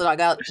they also talk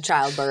about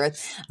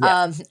childbirth.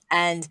 Yeah.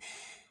 And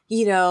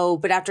you know,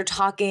 but after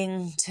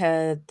talking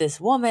to this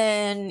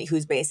woman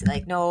who's basically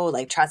like, no,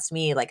 like, trust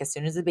me, like, as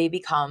soon as the baby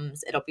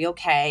comes, it'll be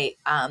okay.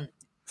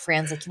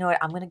 Fran's like, you know what?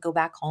 I'm going to go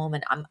back home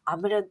and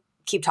I'm going to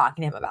keep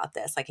talking to him about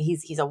this. Like, he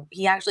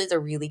actually is a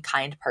really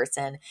kind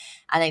person.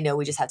 And I know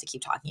we just have to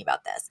keep talking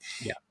about this.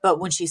 Yeah. But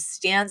when she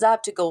stands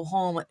up to go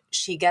home,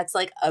 she gets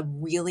like a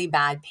really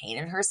bad pain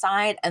in her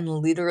side and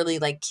literally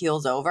like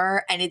keels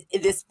over. And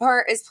this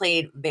part is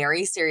played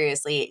very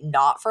seriously,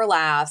 not for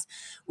laughs.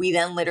 We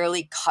then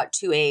literally cut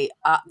to the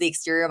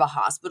exterior of a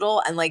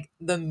hospital, and like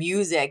the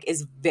music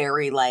is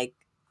very like,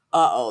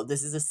 uh-oh,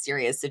 this is a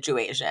serious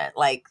situation.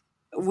 Like,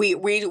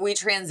 we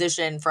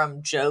transition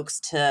from jokes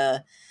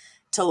to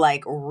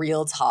like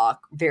real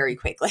talk very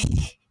quickly.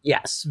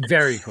 Yes,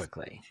 very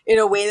quickly. In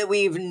a way that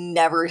we've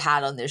never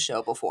had on this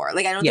show before.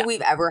 Like, I don't think we've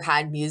ever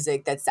had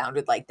music that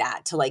sounded like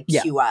that to like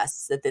cue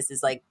us that this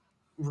is like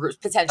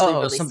potentially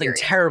really something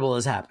serious. Terrible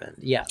has happened.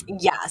 Yeah.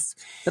 Yes.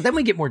 But then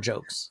we get more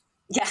jokes.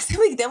 Yes.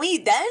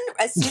 Then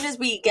as soon as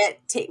we get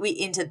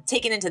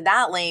taken into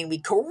that lane, we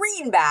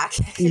careen back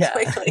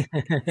quickly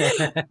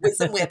with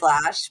some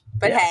whiplash.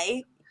 But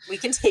hey, we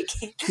can take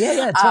it.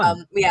 Yeah, it's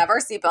fun. We have our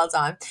seatbelts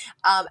on.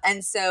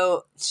 And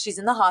so she's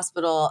in the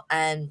hospital,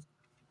 and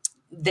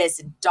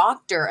this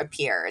doctor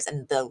appears,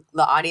 and the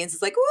audience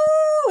is like,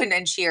 woo,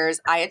 and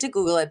cheers. I had to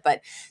Google it,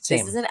 but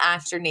this is an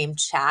actor named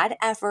Chad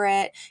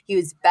Everett. He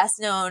was best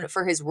known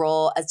for his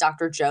role as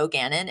Dr. Joe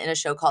Gannon in a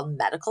show called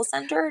Medical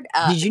Center.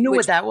 Did you know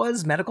what that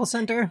was? Medical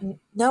Center?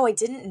 No, I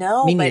didn't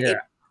know. Me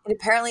neither. And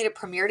apparently it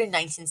premiered in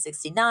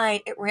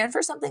 1969. It ran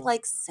for something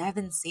like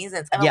 7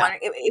 seasons. And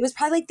it was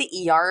probably like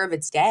the ER of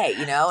its day,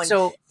 you know? And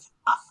so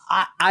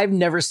I've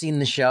never seen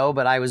the show,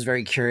 but I was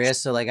very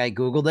curious. So like I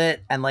Googled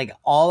it, and like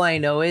all I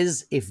know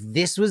is if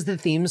this was the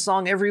theme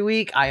song every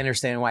week, I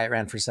understand why it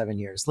ran for 7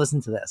 years.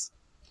 Listen to this.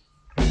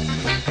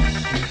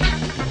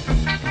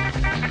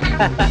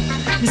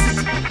 This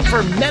is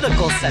for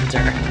Medical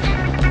Center.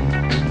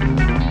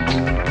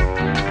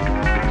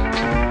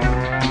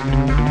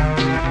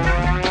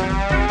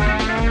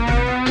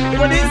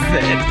 What is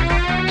this?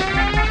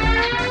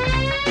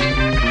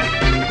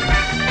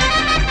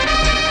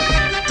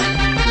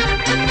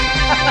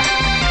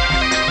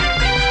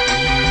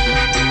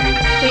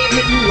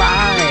 Saving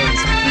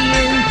lives,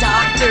 being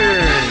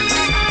doctors.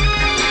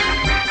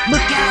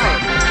 Look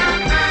out!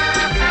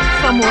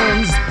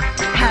 Someone's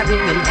having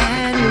an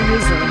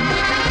aneurysm.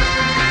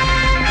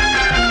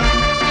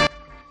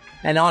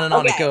 And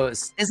on it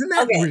goes. Isn't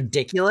that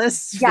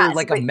ridiculous for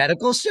like a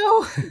medical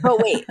show? But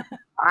wait.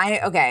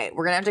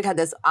 We're gonna have to cut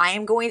this.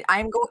 I'm going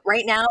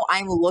right now.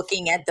 I'm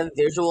looking at the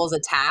visuals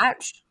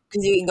attached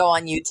because you can go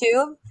on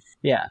YouTube.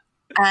 Yeah.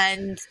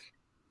 And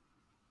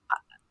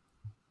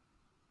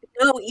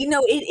no, you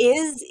know, it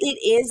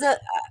is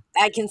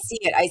I can see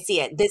it. I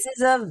see it. This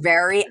is a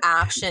very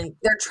action.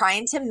 They're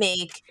trying to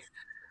make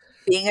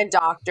being a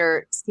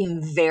doctor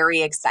seem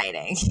very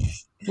exciting.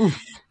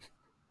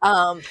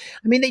 I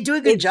mean, they do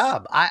a good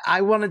job. I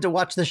wanted to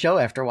watch the show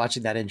after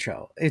watching that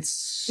intro.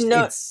 It's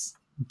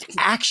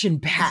action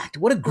packed.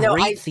 What a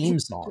great theme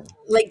song.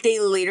 Like, they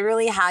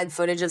literally had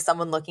footage of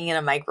someone looking at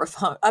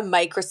a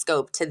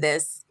microscope to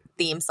this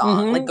theme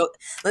song. Mhm. Like,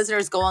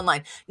 listeners, go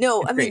online.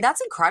 No, I mean, great.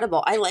 that's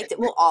incredible. I liked it.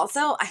 Well,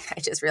 also, I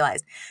just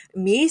realized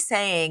me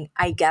saying,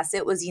 I guess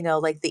it was,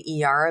 like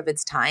the ER of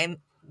its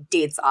time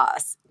dates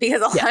us,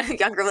 because a lot of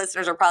younger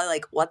listeners are probably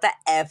like, what the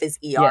F is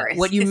ER? Yeah,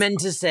 what you meant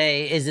to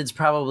say is it's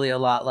probably a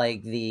lot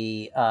like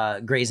the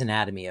Grey's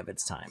Anatomy of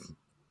its time.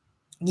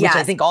 Which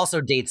I think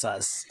also dates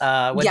us.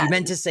 What you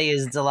meant to say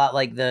is it's a lot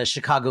like the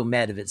Chicago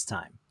Med of its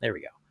time. There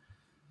we go.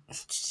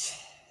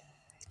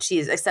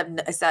 Jeez,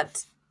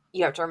 except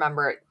you have to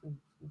remember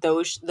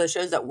the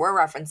shows that we're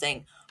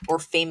referencing were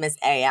famous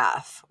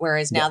AF,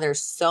 whereas now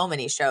there's so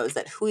many shows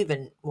that who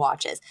even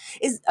watches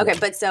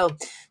but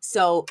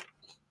so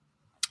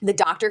the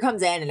doctor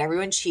comes in and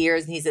everyone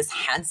cheers, and he's this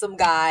handsome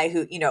guy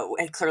who,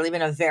 had clearly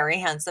been a very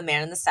handsome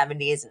man in the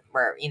 70s,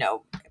 where,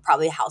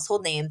 probably a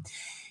household name.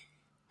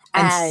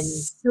 And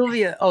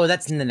Sylvia,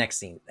 that's in the next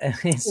scene.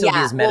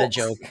 Sylvia's meta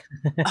joke.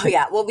 Oh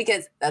yeah, well,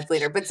 because that's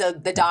later. But so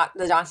the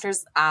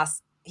doctors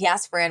asked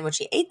Fran what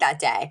she ate that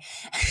day.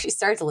 She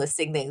starts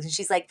listing things, and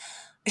she's like,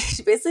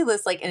 she basically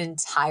lists like an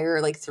entire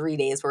 3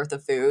 days worth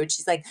of food.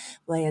 She's like,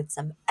 well, I had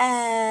some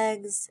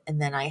eggs, and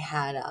then I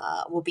had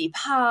a whoopie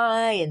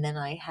pie, and then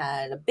I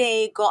had a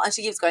bagel, and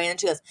she keeps going, and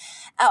she goes,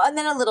 oh, and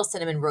then a little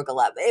cinnamon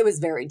rugula. It was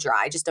very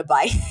dry, just a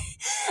bite.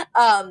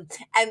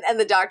 And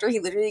the doctor, he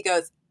literally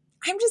goes,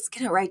 I'm just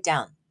going to write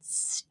down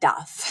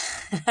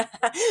stuff,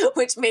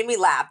 which made me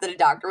laugh that a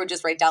doctor would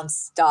just write down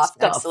stuff.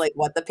 Next to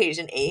what the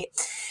patient ate.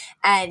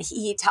 And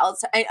he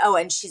tells her,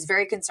 and she's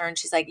very concerned.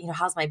 She's like,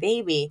 how's my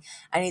baby?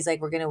 And he's like,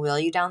 we're going to wheel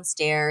you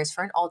downstairs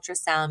for an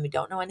ultrasound. We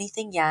don't know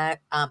anything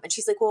yet. And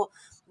she's like, well,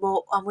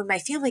 when my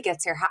family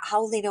gets here,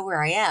 how will they know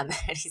where I am?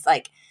 And he's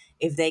like,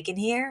 if they can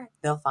hear,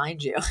 they'll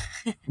find you,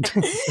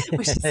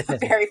 which is a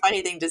very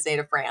funny thing to say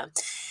to Fran.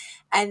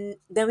 And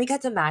then we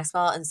get to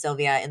Maxwell and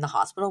Sylvia in the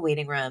hospital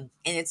waiting room.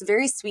 And it's a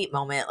very sweet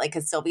moment,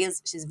 because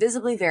she's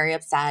visibly very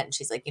upset. And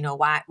she's like,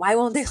 why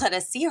won't they let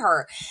us see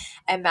her?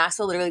 And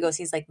Maxwell literally goes,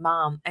 he's like,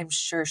 Mom, I'm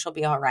sure she'll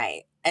be all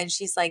right. And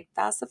she's like,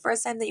 that's the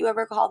first time that you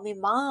ever called me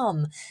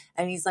Mom.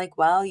 And he's like,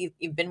 well,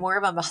 you've been more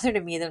of a mother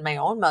to me than my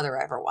own mother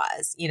ever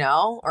was,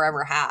 or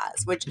ever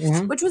has, which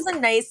was a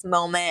nice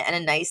moment and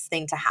a nice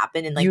thing to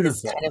happen in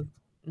this kind of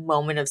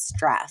moment of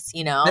stress,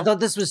 I thought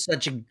this was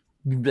such a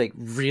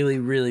really,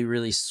 really,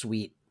 really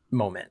sweet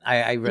moment.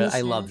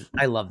 I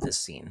love this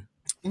scene.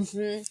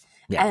 Mm-hmm.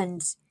 Yeah.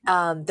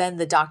 And then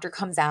the doctor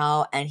comes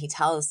out and he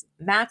tells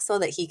Maxwell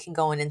that he can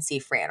go in and see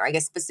Fran, or I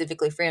guess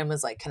specifically Fran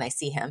was like, can I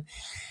see him?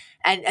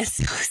 And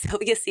so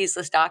Sylvia sees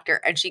this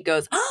doctor and she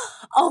goes,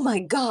 oh my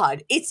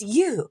God, it's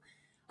you.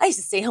 I used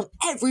to stay home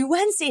every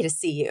Wednesday to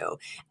see you.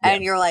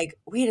 And you're like,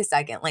 wait a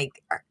second,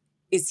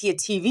 is he a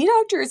TV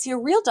doctor? Or is he a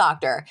real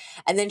doctor?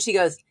 And then she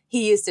goes,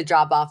 he used to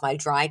drop off my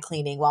dry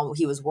cleaning while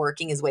he was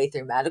working his way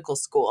through medical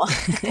school.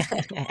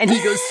 And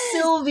he goes,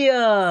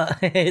 Sylvia.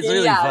 It's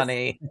really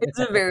funny. It's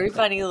a very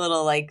funny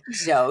little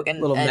joke. And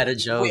little meta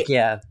joke.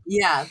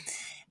 Yeah.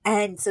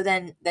 And so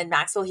then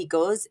Maxwell, he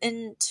goes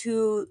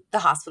into the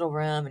hospital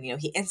room and,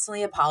 he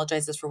instantly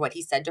apologizes for what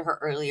he said to her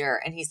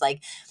earlier. And he's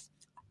like,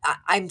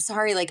 I'm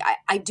sorry.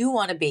 I do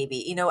want a baby.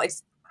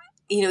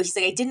 He's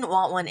like, I didn't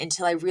want one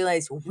until I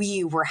realized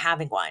we were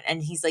having one.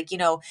 And he's like,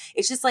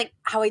 it's just like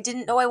how I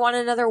didn't know I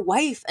wanted another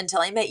wife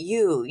until I met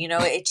you.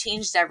 It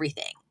changed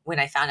everything when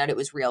I found out it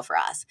was real for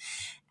us.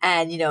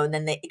 And, and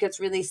then it gets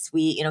really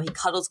sweet. He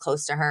cuddles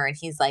close to her and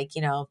he's like,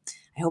 I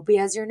hope he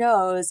has your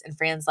nose. And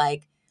Fran's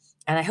like,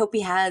 and I hope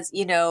he has,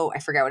 I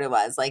forget what it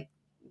was,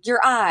 your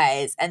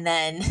eyes. And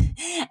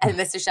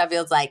Mr.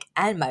 Sheffield's like,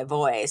 and my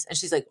voice. And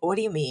she's like, what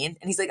do you mean?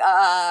 And he's like,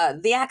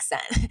 the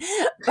accent.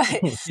 but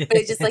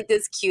it's just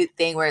this cute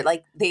thing where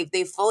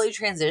they fully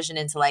transition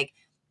into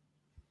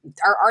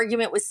our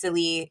argument was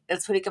silly.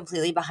 Let's put it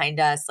completely behind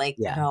us.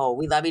 No,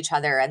 we love each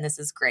other and this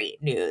is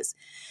great news.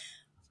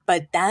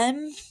 But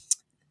then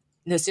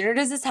no sooner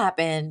does this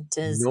happen,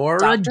 does Nora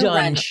Dr.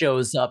 Dunn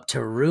shows up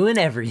to ruin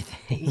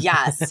everything.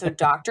 Yes. So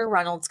Dr.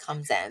 Reynolds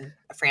comes in,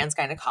 Fran's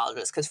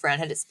gynecologist, because Fran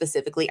had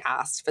specifically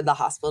asked for the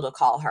hospital to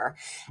call her.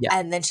 Yeah.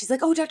 And then she's like,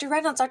 oh, Dr.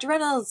 Reynolds,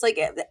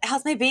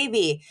 how's my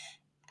baby?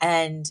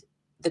 And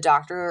the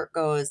doctor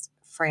goes,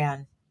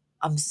 Fran,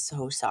 I'm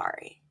so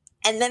sorry.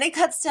 And then it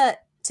cuts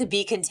to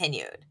be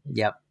continued.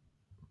 Yep.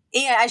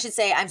 And I should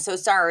say, I'm so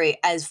sorry,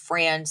 as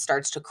Fran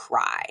starts to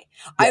cry.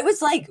 Yeah. I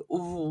was like,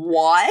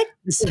 what?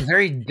 This is a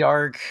very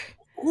dark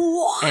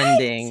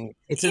ending.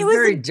 It's a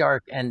very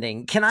dark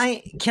ending. Can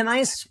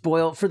I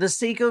spoil, for the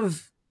sake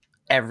of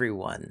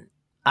everyone,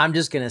 I'm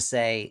just going to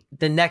say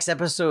the next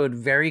episode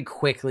very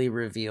quickly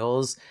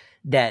reveals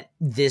that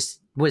this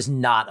was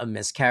not a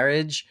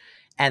miscarriage.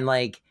 And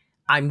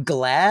I'm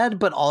glad,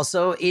 but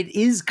also it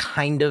is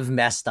kind of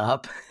messed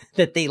up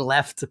that they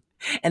left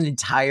an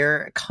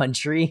entire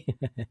country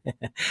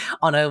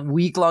on a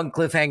week-long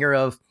cliffhanger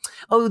of,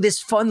 oh,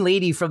 this fun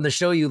lady from the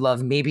show you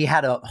love maybe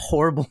had a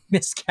horrible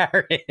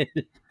miscarriage.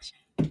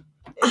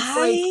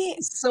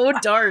 It's so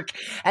dark.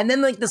 And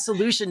then the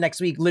solution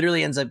next week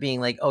literally ends up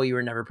being oh, you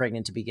were never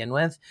pregnant to begin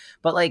with.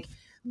 But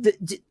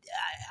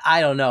I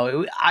don't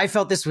know. I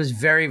felt this was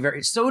very,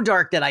 very so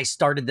dark that I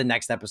started the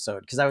next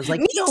episode because I was like,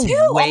 Me no too.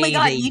 Oh way my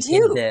God, they me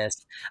did too.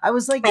 this. I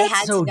was like, I that's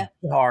had so to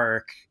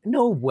dark.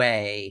 No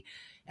way.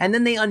 And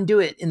then they undo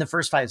it in the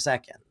first 5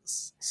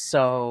 seconds.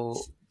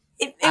 So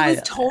It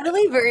was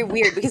totally very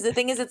weird because the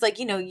thing is, it's like,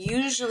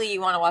 usually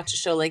you want to watch a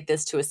show like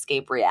this to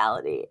escape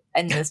reality.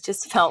 And this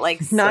just felt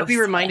like not so be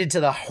sad. reminded to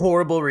the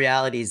horrible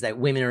realities that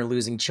women are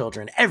losing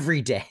children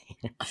every day.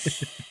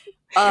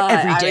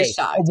 Every I day, was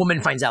shocked. a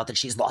woman finds out that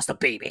she's lost a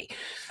baby.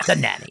 The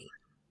nanny.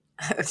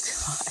 Oh, God.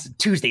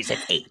 Tuesdays at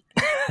 8.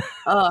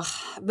 Ugh,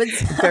 but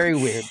Very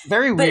weird.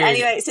 Very But weird.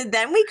 anyway, so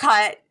then we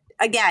cut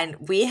again.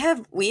 We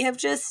have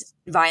just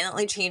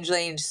violently changed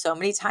lanes so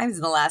many times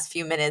in the last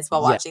few minutes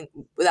while watching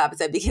the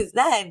episode, because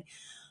then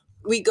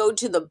we go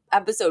to the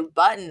episode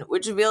button,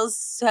 which feels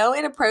so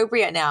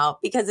inappropriate now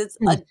because it's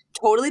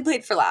totally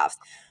played for laughs.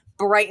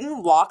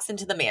 Brighton walks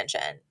into the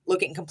mansion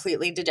looking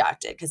completely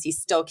dejected because he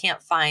still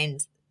can't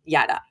find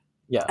Yetta.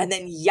 Yeah. And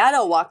then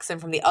Yetta walks in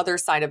from the other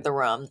side of the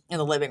room in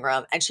the living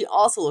room, and she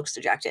also looks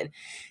dejected.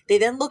 They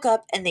then look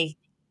up and they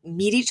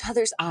meet each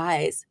other's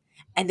eyes,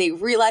 and they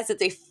realize that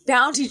they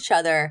found each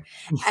other,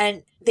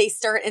 and they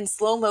start in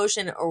slow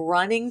motion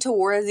running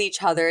towards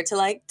each other to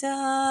like da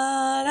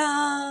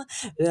da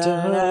da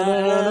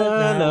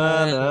da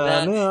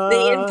da da.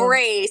 They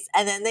embrace,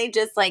 and then they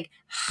just like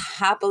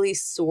happily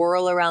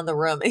swirl around the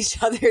room in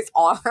each other's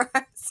arms,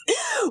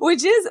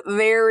 which is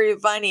very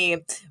funny.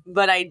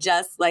 But I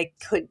just like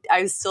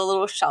I was still a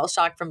little shell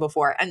shocked from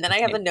before. And then I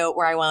have a note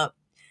where I went,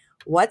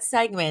 what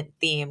segment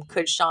theme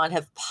could Sean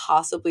have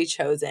possibly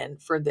chosen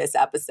for this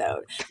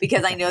episode?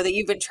 Because I know that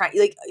you've been trying,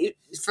 like,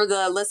 for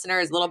the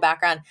listeners, little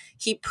background,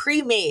 he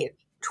pre-made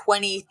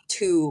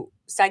 22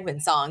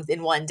 segment songs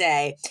in one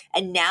day,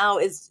 and now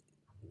is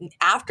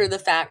after the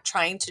fact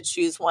trying to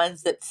choose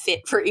ones that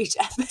fit for each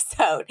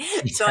episode.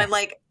 So I'm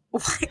like,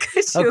 what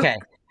could you? Okay.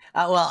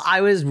 Well,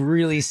 I was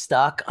really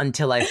stuck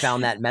until I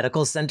found that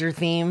medical center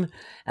theme.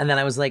 And then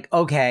I was like,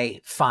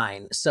 okay,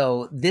 fine.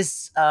 So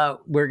this,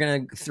 we're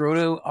going to throw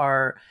to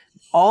our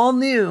all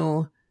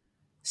new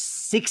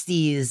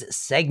 60s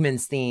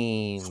segments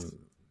theme.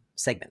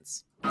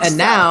 Segments. And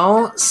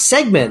now,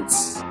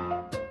 segments.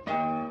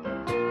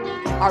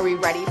 Are we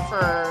ready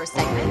for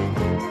segment?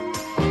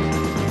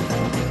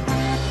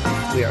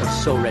 We are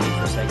so ready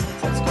for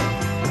segments. Let's go.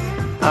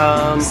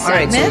 All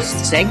right, so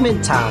Segments?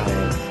 segment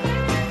time.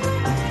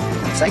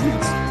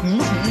 Segments.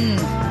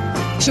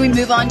 Should we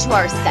move on to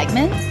our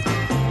segments?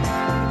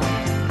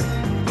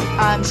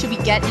 Should we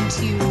get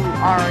into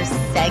our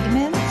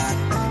segments?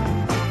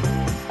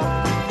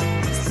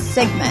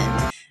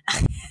 Segment.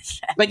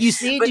 But do you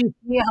see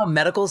how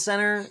medical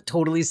center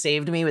totally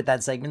saved me with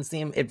that segments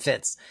theme? It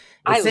fits.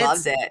 I fits.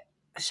 loved it.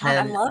 Sean,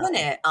 I'm And- loving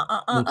it.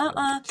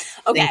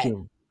 Thank Okay.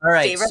 you. All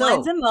right. Favorite so,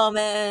 lines and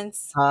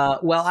moments.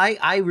 well,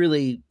 I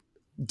really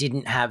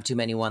didn't have too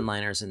many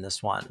one-liners in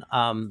this one.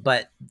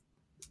 But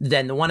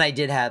then the one I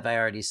did have, I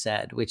already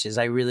said, which is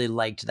I really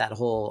liked that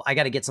whole, I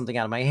got to get something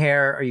out of my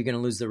hair. Are you going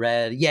to lose the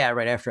red? Yeah,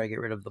 right after I get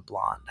rid of the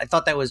blonde. I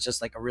thought that was just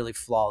like a really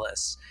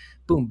flawless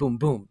boom, boom,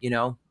 boom,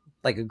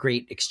 like a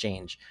great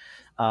exchange.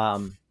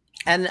 And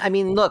I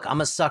mean, look,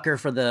 I'm a sucker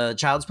for the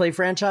Child's Play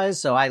franchise,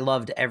 so I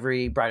loved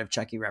every Bride of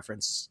Chucky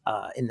reference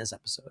in this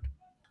episode.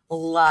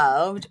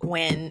 Loved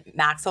when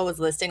Maxwell was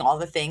listing all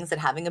the things that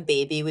having a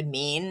baby would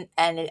mean,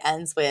 and it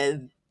ends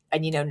with,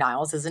 and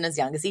Niles isn't as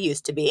young as he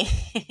used to be.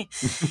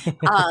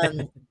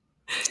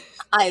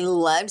 I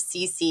loved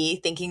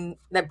Cece thinking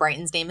that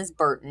Brighton's name is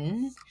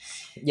Burton.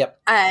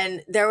 Yep.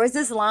 And there was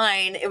this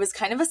line, it was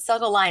kind of a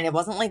subtle line. It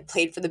wasn't like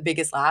played for the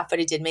biggest laugh, but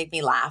it did make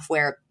me laugh,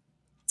 where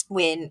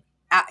when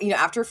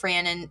after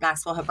Fran and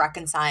Maxwell have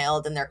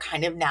reconciled and they're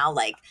kind of now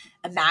like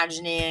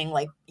imagining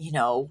like,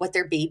 what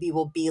their baby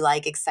will be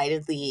like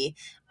excitedly.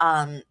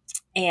 And,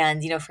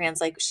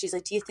 Fran's like, she's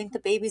like, do you think the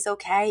baby's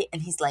okay?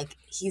 And he's like,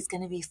 he's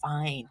going to be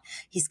fine.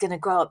 He's going to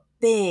grow up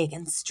big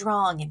and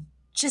strong. And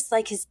just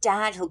like his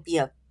dad, he'll be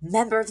a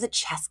member of the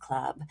chess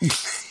club.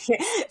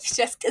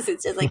 Just because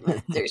it's just like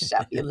Mr.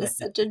 Sheffield is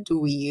such a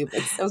dweeb.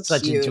 It's so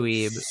Such cute. a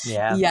dweeb.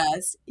 Yeah.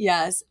 Yes. Big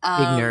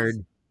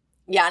nerd.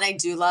 Yeah, and I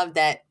do love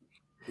that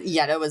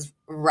Yetta was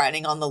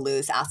running on the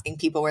loose, asking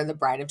people where the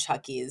Bride of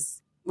Chucky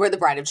is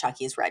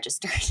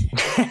registered.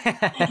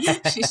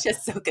 She's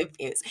just so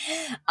confused.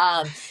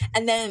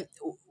 And then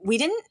we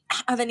didn't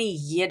have any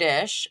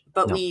Yiddish,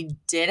 but No. we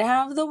did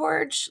have the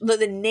word,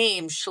 the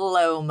name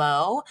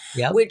Shlomo,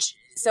 Yep. which,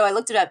 so I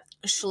looked it up.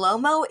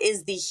 Shlomo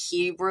is the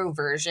Hebrew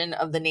version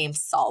of the name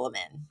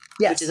Solomon,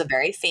 Yes. which is a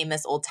very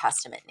famous Old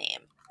Testament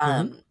name.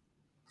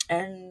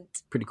 And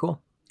Pretty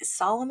cool.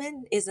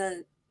 Solomon is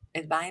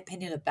in my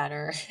opinion, a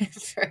better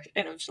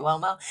version of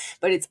Shlomo,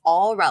 but it's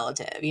all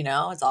relative,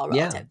 it's all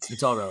relative. Yeah,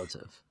 it's all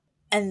relative.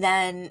 And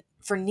then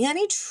for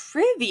Nanny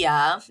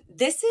trivia,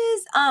 this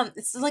is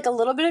it's like a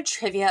little bit of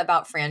trivia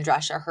about Fran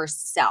Drescher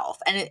herself.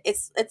 And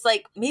it's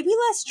like maybe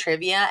less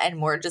trivia and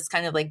more just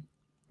kind of like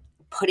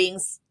putting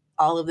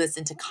all of this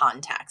into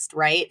context,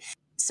 right?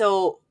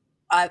 So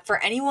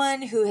For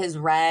anyone who has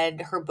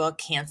read her book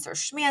Cancer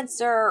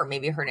Schmancer, or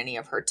maybe heard any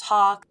of her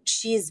talk,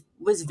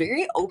 was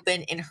very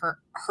open in her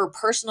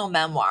personal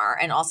memoir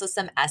and also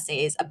some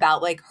essays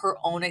about like her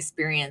own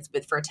experience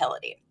with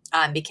fertility.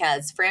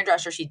 Because Fran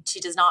Drescher, she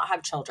does not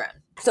have children.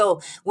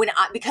 So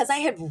because I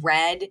had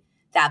read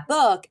that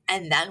book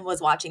and then was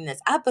watching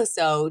this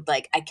episode,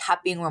 like I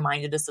kept being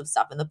reminded of some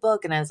stuff in the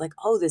book, and I was like,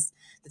 oh, this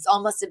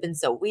all must have been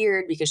so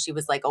weird, because she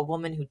was like a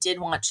woman who did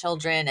want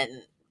children,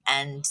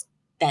 and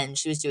then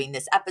she was doing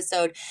this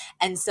episode.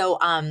 And so,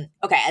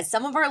 okay, as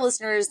some of our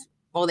listeners,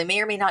 well, they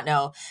may or may not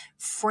know,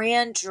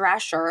 Fran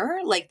Drescher,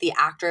 like the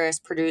actress,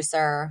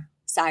 producer,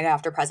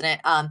 SAG-AFTRA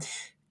president,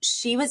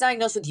 she was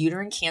diagnosed with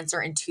uterine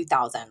cancer in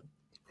 2000.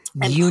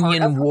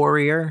 Union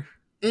warrior.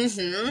 And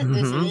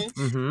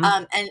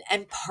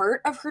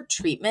part of her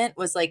treatment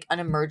was like an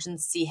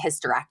emergency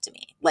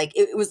hysterectomy. Like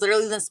it was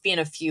literally the span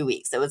of a few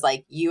weeks. It was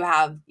like, you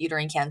have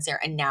uterine cancer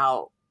and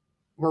now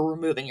we're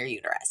removing your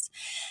uterus.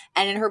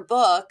 And in her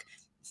book,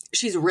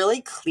 she's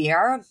really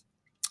clear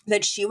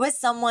that she was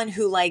someone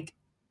who like,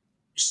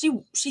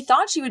 she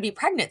thought she would be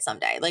pregnant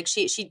someday. Like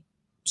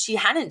she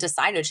hadn't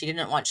decided she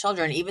didn't want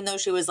children, even though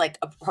she was like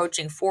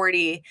approaching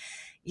 40.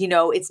 You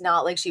know, it's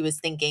not like she was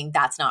thinking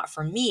that's not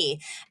for me.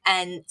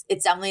 And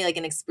it's definitely like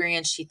an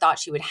experience she thought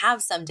she would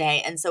have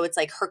someday. And so it's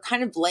like her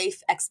kind of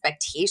life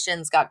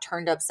expectations got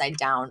turned upside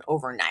down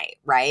overnight.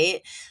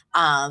 Right.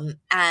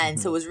 And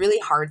so it was really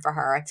hard for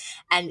her.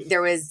 And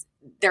there was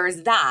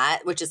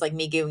that, which is like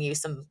me giving you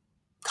some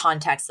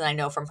context that I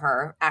know from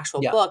her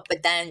actual book.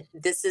 But then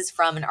this is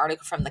from an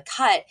article from The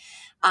Cut.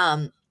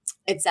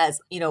 It says,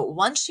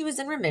 once she was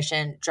in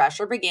remission,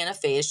 Drescher began a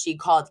phase she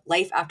called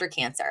Life After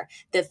Cancer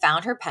that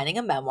found her penning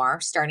a memoir,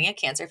 starting a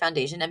cancer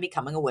foundation, and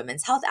becoming a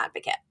women's health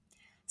advocate.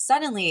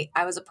 Suddenly,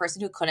 I was a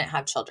person who couldn't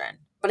have children,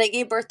 but I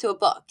gave birth to a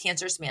book,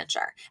 Cancer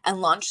Schmancer,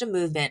 and launched a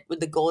movement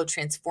with the goal of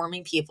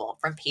transforming people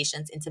from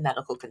patients into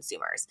medical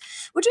consumers,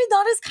 which I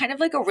thought is kind of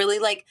like a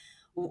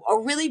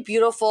really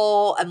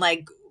beautiful and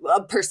like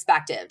a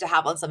perspective to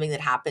have on something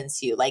that happens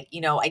to you. Like,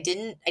 I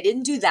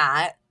didn't do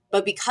that.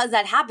 But because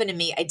that happened to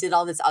me, I did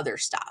all this other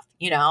stuff,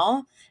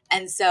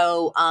 And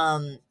so,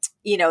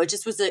 it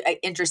just was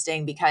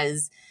interesting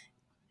because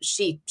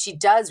she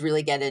does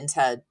really get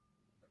into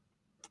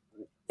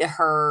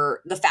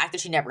the fact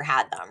that she never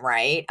had them,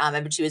 right?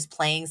 But she was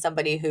playing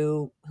somebody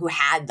who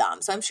had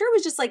them. So I'm sure it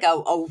was just like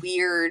a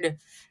weird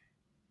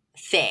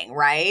thing,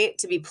 right?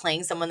 To be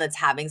playing someone that's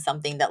having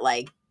something that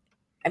like,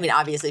 I mean,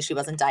 obviously she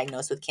wasn't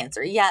diagnosed with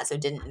cancer yet, so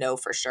didn't know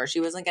for sure she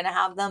wasn't going to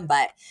have them,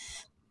 But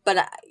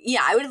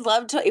yeah, I would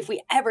love to, if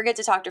we ever get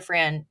to talk to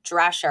Fran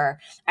Drescher,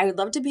 I would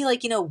love to be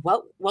like,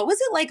 what was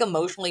it like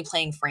emotionally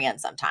playing Fran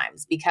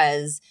sometimes?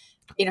 Because,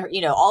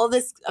 all of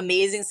this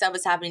amazing stuff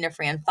was happening to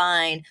Fran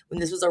Fine when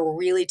this was a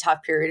really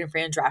tough period in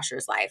Fran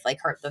Drescher's life. Like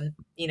and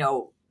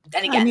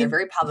again, they're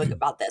very public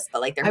about this, but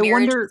like their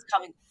marriage was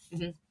coming.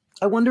 Mm-hmm.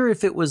 I wonder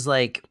if it was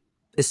like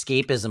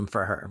escapism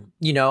for her.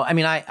 I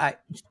mean, I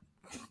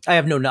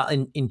have no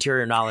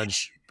interior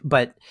knowledge,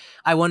 but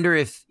I wonder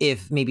if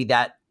maybe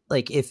that,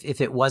 like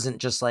if it wasn't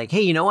just like,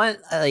 hey, you know what?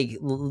 Like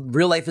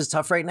real life is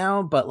tough right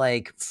now, but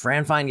like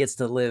Fran Fine gets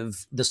to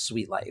live the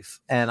sweet life,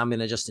 and I'm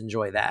gonna just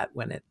enjoy that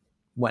when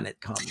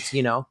it comes,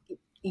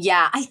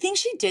 Yeah, I think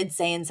she did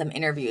say in some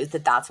interviews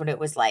that that's what it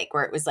was like,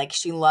 where it was like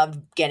she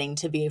loved getting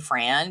to be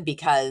Fran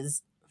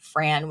because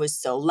Fran was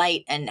so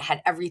light and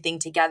had everything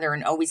together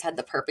and always had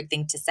the perfect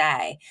thing to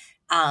say.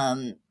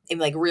 And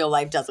like real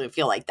life doesn't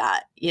feel like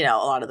that, a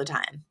lot of the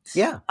time.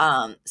 Yeah.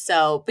 But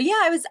yeah,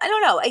 I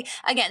don't know.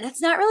 Again,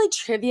 that's not really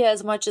trivia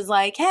as much as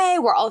like, hey,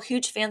 we're all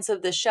huge fans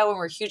of the show and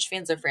we're huge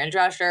fans of Fran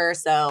Drescher.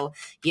 So,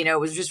 it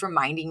was just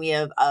reminding me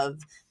of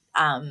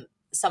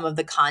some of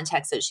the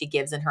context that she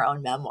gives in her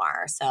own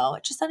memoir. So I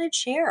just thought I'd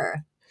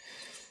share.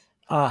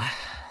 I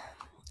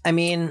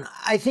mean,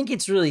 I think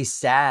it's really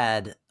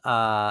sad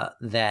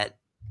that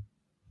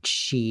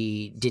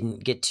she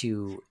didn't get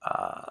to,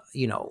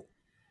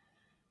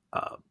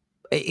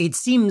 it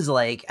seems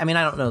like, I mean,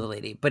 I don't know the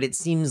lady, but it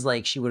seems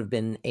like she would have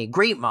been a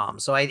great mom.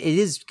 So it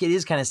is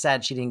kind of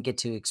sad she didn't get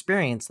to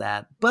experience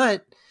that.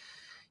 But,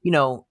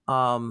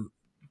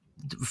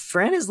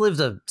 Fran has lived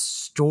a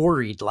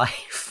storied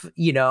life,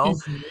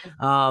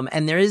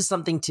 and there is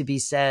something to be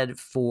said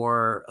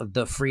for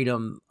the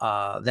freedom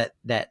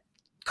that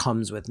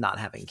comes with not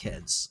having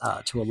kids,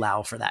 to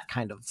allow for that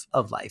kind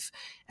of life.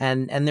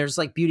 And there's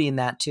like beauty in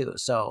that too.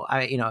 So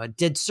it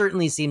did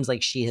certainly seems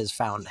like she has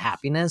found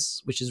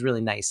happiness, which is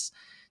really nice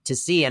to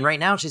see. And right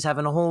now she's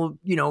having a whole,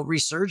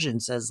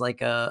 resurgence as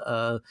like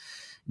a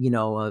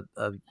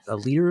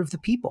leader of the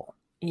people.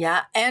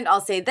 Yeah. And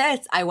I'll say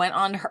this, I went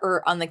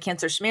on the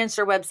Cancer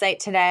Schmancer website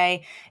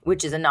today,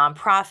 which is a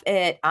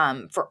nonprofit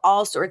for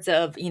all sorts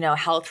of,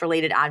 health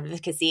related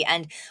advocacy.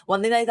 And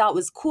one thing that I thought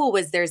was cool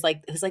was it was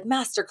like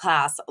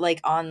masterclass,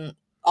 like on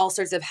all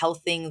sorts of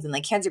health things and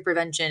like cancer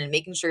prevention and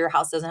making sure your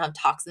house doesn't have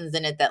toxins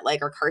in it that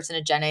like are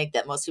carcinogenic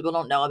that most people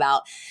don't know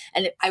about.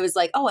 And I was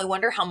like, oh, I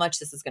wonder how much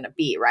this is going to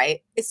be,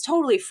 right? It's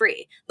totally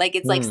free. Like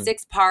it's like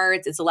 6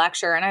 parts, it's a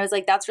lecture. And I was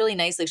like, that's really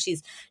nice. Like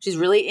she's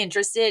really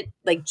interested,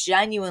 like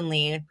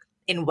genuinely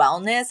in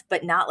wellness,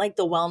 but not like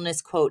the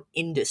wellness quote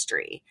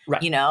industry,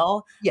 Right. you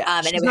know? Yeah,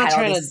 And she's it not had all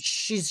trying to.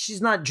 these-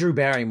 She's not Drew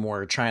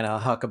Barrymore trying to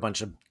huck a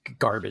bunch of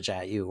garbage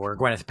at you, or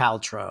Gwyneth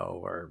Paltrow,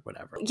 or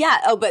whatever.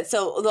 Yeah. Oh, but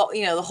so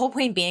the whole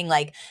point being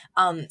like,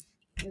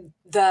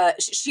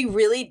 she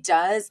really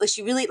does like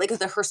she really like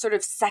her sort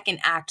of second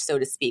act, so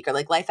to speak, or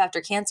like Life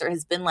After Cancer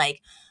has been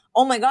like,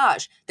 oh my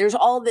gosh, there's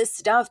all this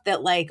stuff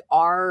that like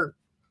the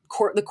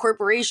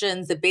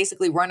corporations that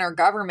basically run our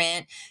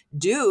government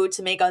do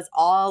to make us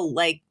all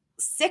like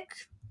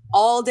sick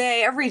all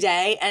day, every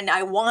day. And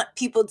I want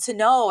people to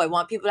know, I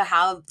want people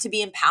to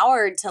be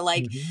empowered to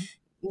like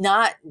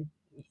not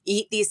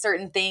eat these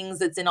certain things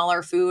that's in all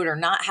our food or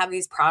not have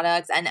these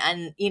products.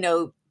 And, you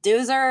know,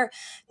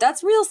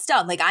 that's real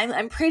stuff. Like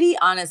I'm pretty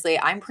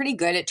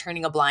good at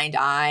turning a blind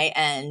eye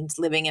and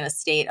living in a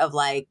state of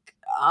like,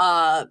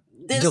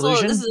 this is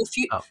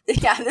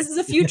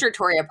a future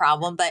Toria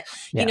problem. But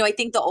you know, I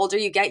think the older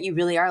you get, you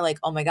really are like,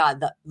 oh my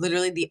God,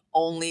 literally the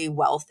only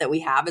wealth that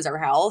we have is our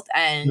health.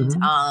 And,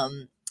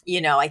 you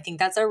know, I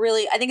think it's a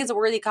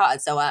worthy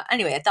cause. So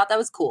anyway, I thought that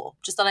was cool.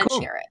 Just thought I'd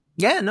share it.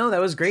 Yeah, no, that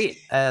was great.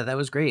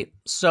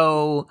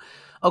 So,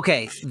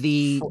 okay,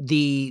 the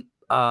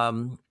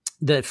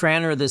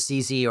Fran or the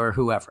Cece or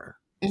whoever,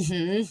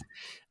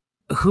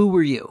 who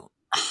were you?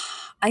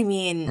 I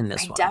mean,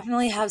 I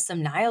definitely have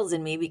some Niles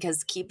in me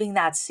because keeping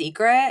that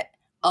secret,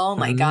 oh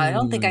my God, I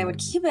don't think I would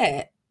keep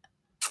it.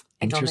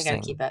 I don't think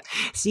I'd keep it.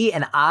 See,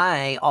 and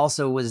I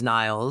also was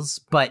Niles,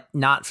 but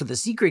not for the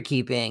secret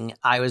keeping.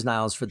 I was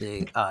Niles for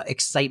the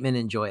excitement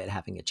and joy at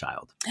having a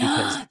child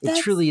because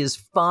it truly is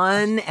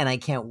fun and I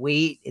can't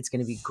wait. It's going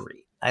to be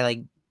great.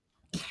 I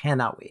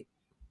cannot wait.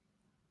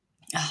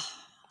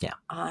 Yeah.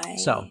 I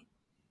so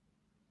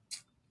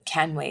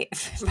can wait,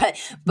 but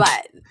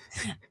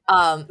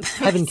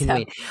heaven can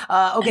wait.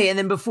 Okay, and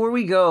then before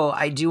we go,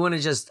 I do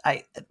want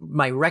to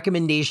my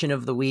recommendation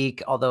of the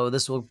week, although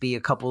this will be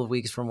a couple of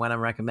weeks from when I'm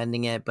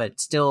recommending it, but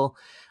still,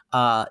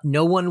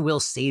 No One Will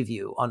Save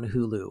You on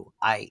Hulu.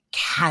 I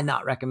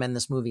cannot recommend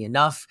this movie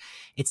enough.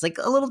 It's like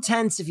a little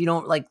tense if you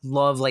don't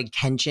love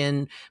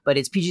tension, but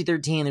it's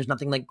PG-13. There's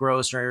nothing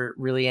gross or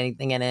really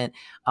anything in it.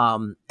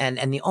 And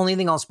the only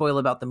thing I'll spoil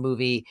about the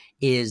movie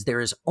is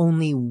there is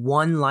only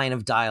one line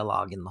of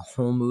dialogue in the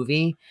whole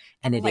movie,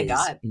 and it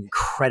is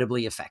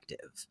incredibly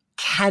effective.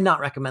 Cannot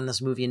recommend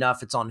this movie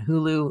enough. It's on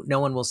Hulu. No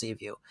One Will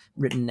Save You,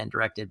 written and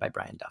directed by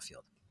Brian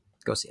Duffield.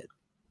 Go see it.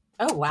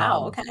 Oh,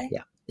 wow. Okay.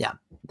 Yeah.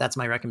 That's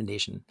my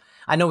recommendation.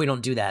 I know we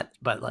don't do that,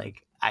 but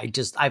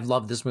I've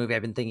loved this movie.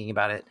 I've been thinking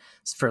about it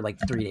for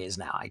 3 days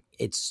now.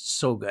 It's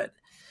so good.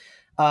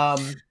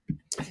 And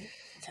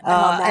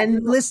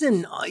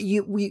listen,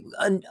 you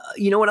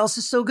know what else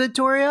is so good,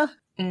 Toria?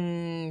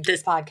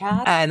 This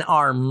podcast and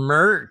our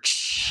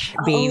merch,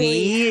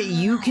 baby.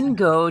 You can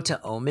go to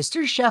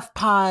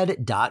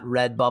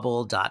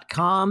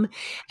ohmrchefpod.redbubble.com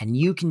and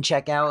you can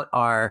check out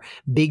our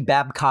Big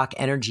Babcock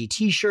Energy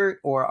t-shirt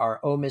or our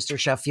Oh Mr.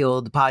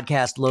 Sheffield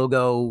podcast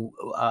logo,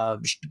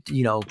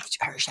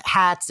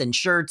 hats and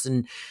shirts.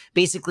 And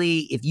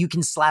basically, if you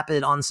can slap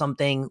it on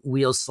something,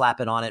 we'll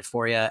slap it on it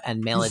for you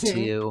and mail it to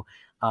you.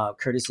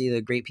 Courtesy of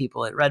the great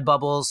people at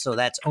Redbubble. So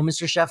that's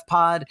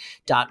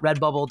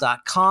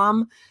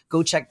ohmrchefpod.redbubble.com.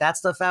 Go check that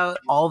stuff out.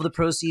 All of the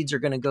proceeds are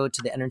going to go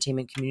to the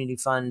Entertainment Community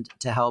Fund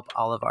to help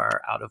all of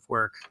our out of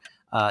work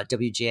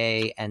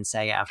WGA and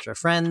SAG-AFTRA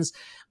friends,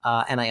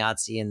 and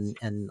IATSE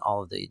and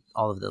all of the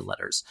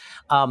letters.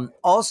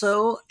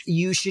 Also,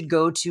 you should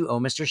go to Oh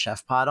Mr.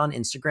 Chef Pod on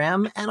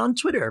Instagram and on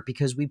Twitter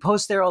because we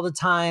post there all the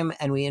time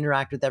and we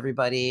interact with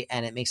everybody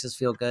and it makes us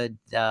feel good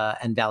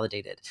and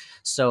validated.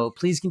 So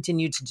please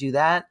continue to do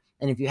that.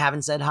 And if you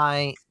haven't said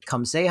hi,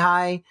 come say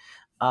hi.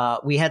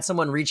 We had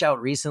someone reach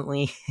out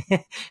recently.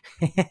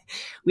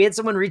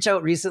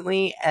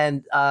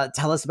 And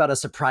tell us about a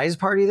surprise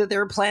party that they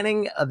were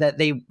planning, that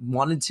they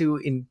wanted to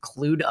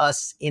include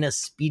us in a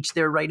speech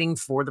they're writing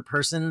for the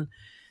person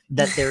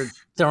that they're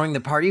throwing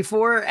the party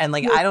for. And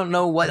I don't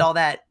know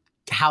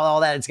how all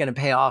that is going to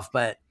pay off,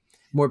 but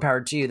more power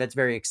to you. That's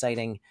very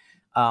exciting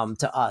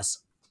to us.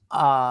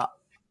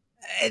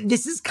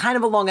 This is kind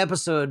of a long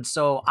episode,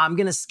 so I'm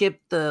going to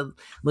skip the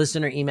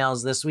listener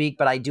emails this week,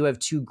 but I do have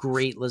 2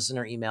 great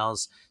listener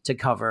emails to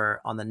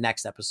cover on the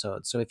next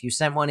episode. So if you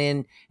sent one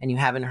in and you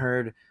haven't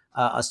heard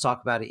us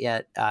talk about it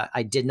yet,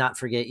 I did not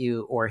forget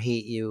you or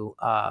hate you.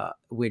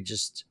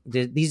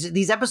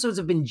 These episodes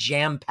have been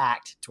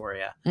jam-packed,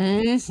 Toria.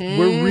 Mm-hmm.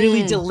 We're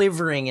really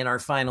delivering in our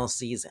final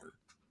season.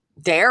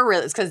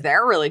 It's because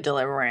they're really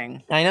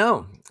delivering. I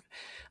know.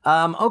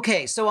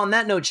 Okay, so on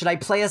that note, should I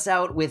play us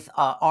out with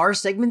our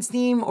segments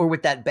theme or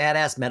with that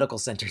badass medical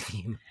center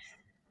theme?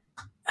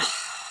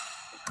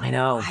 I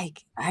know.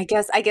 I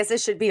guess it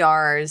should be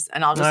ours,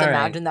 and I'll just All right.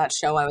 imagine that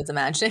show I was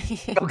imagining.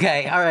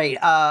 Okay. All right.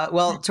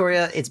 Well,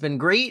 Toria, it's been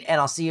great, and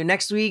I'll see you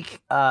next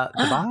week.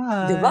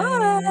 Goodbye.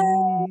 Goodbye.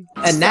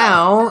 And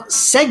now,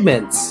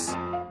 segments.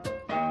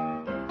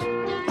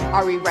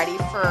 Are we ready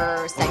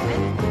for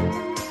segment?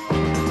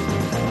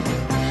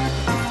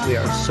 We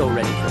are so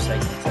ready for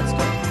segments. Let's go.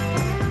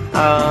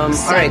 All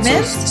right, so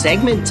Segments?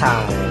 segment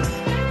time.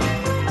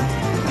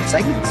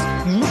 Segments.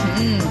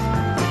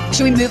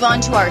 Should we move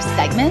on to our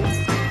segments?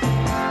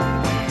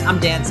 I'm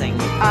dancing.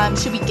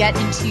 Should we get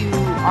into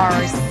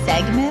our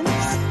segments?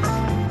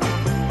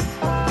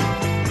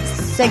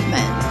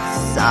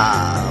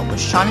 With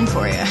Sean and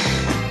Toria.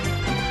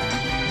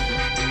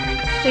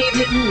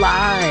 Saving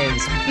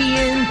lives,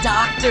 being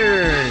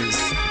doctors.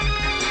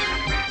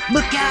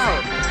 Look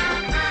out!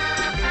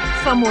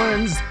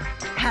 Someone's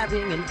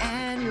having an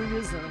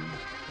aneurysm.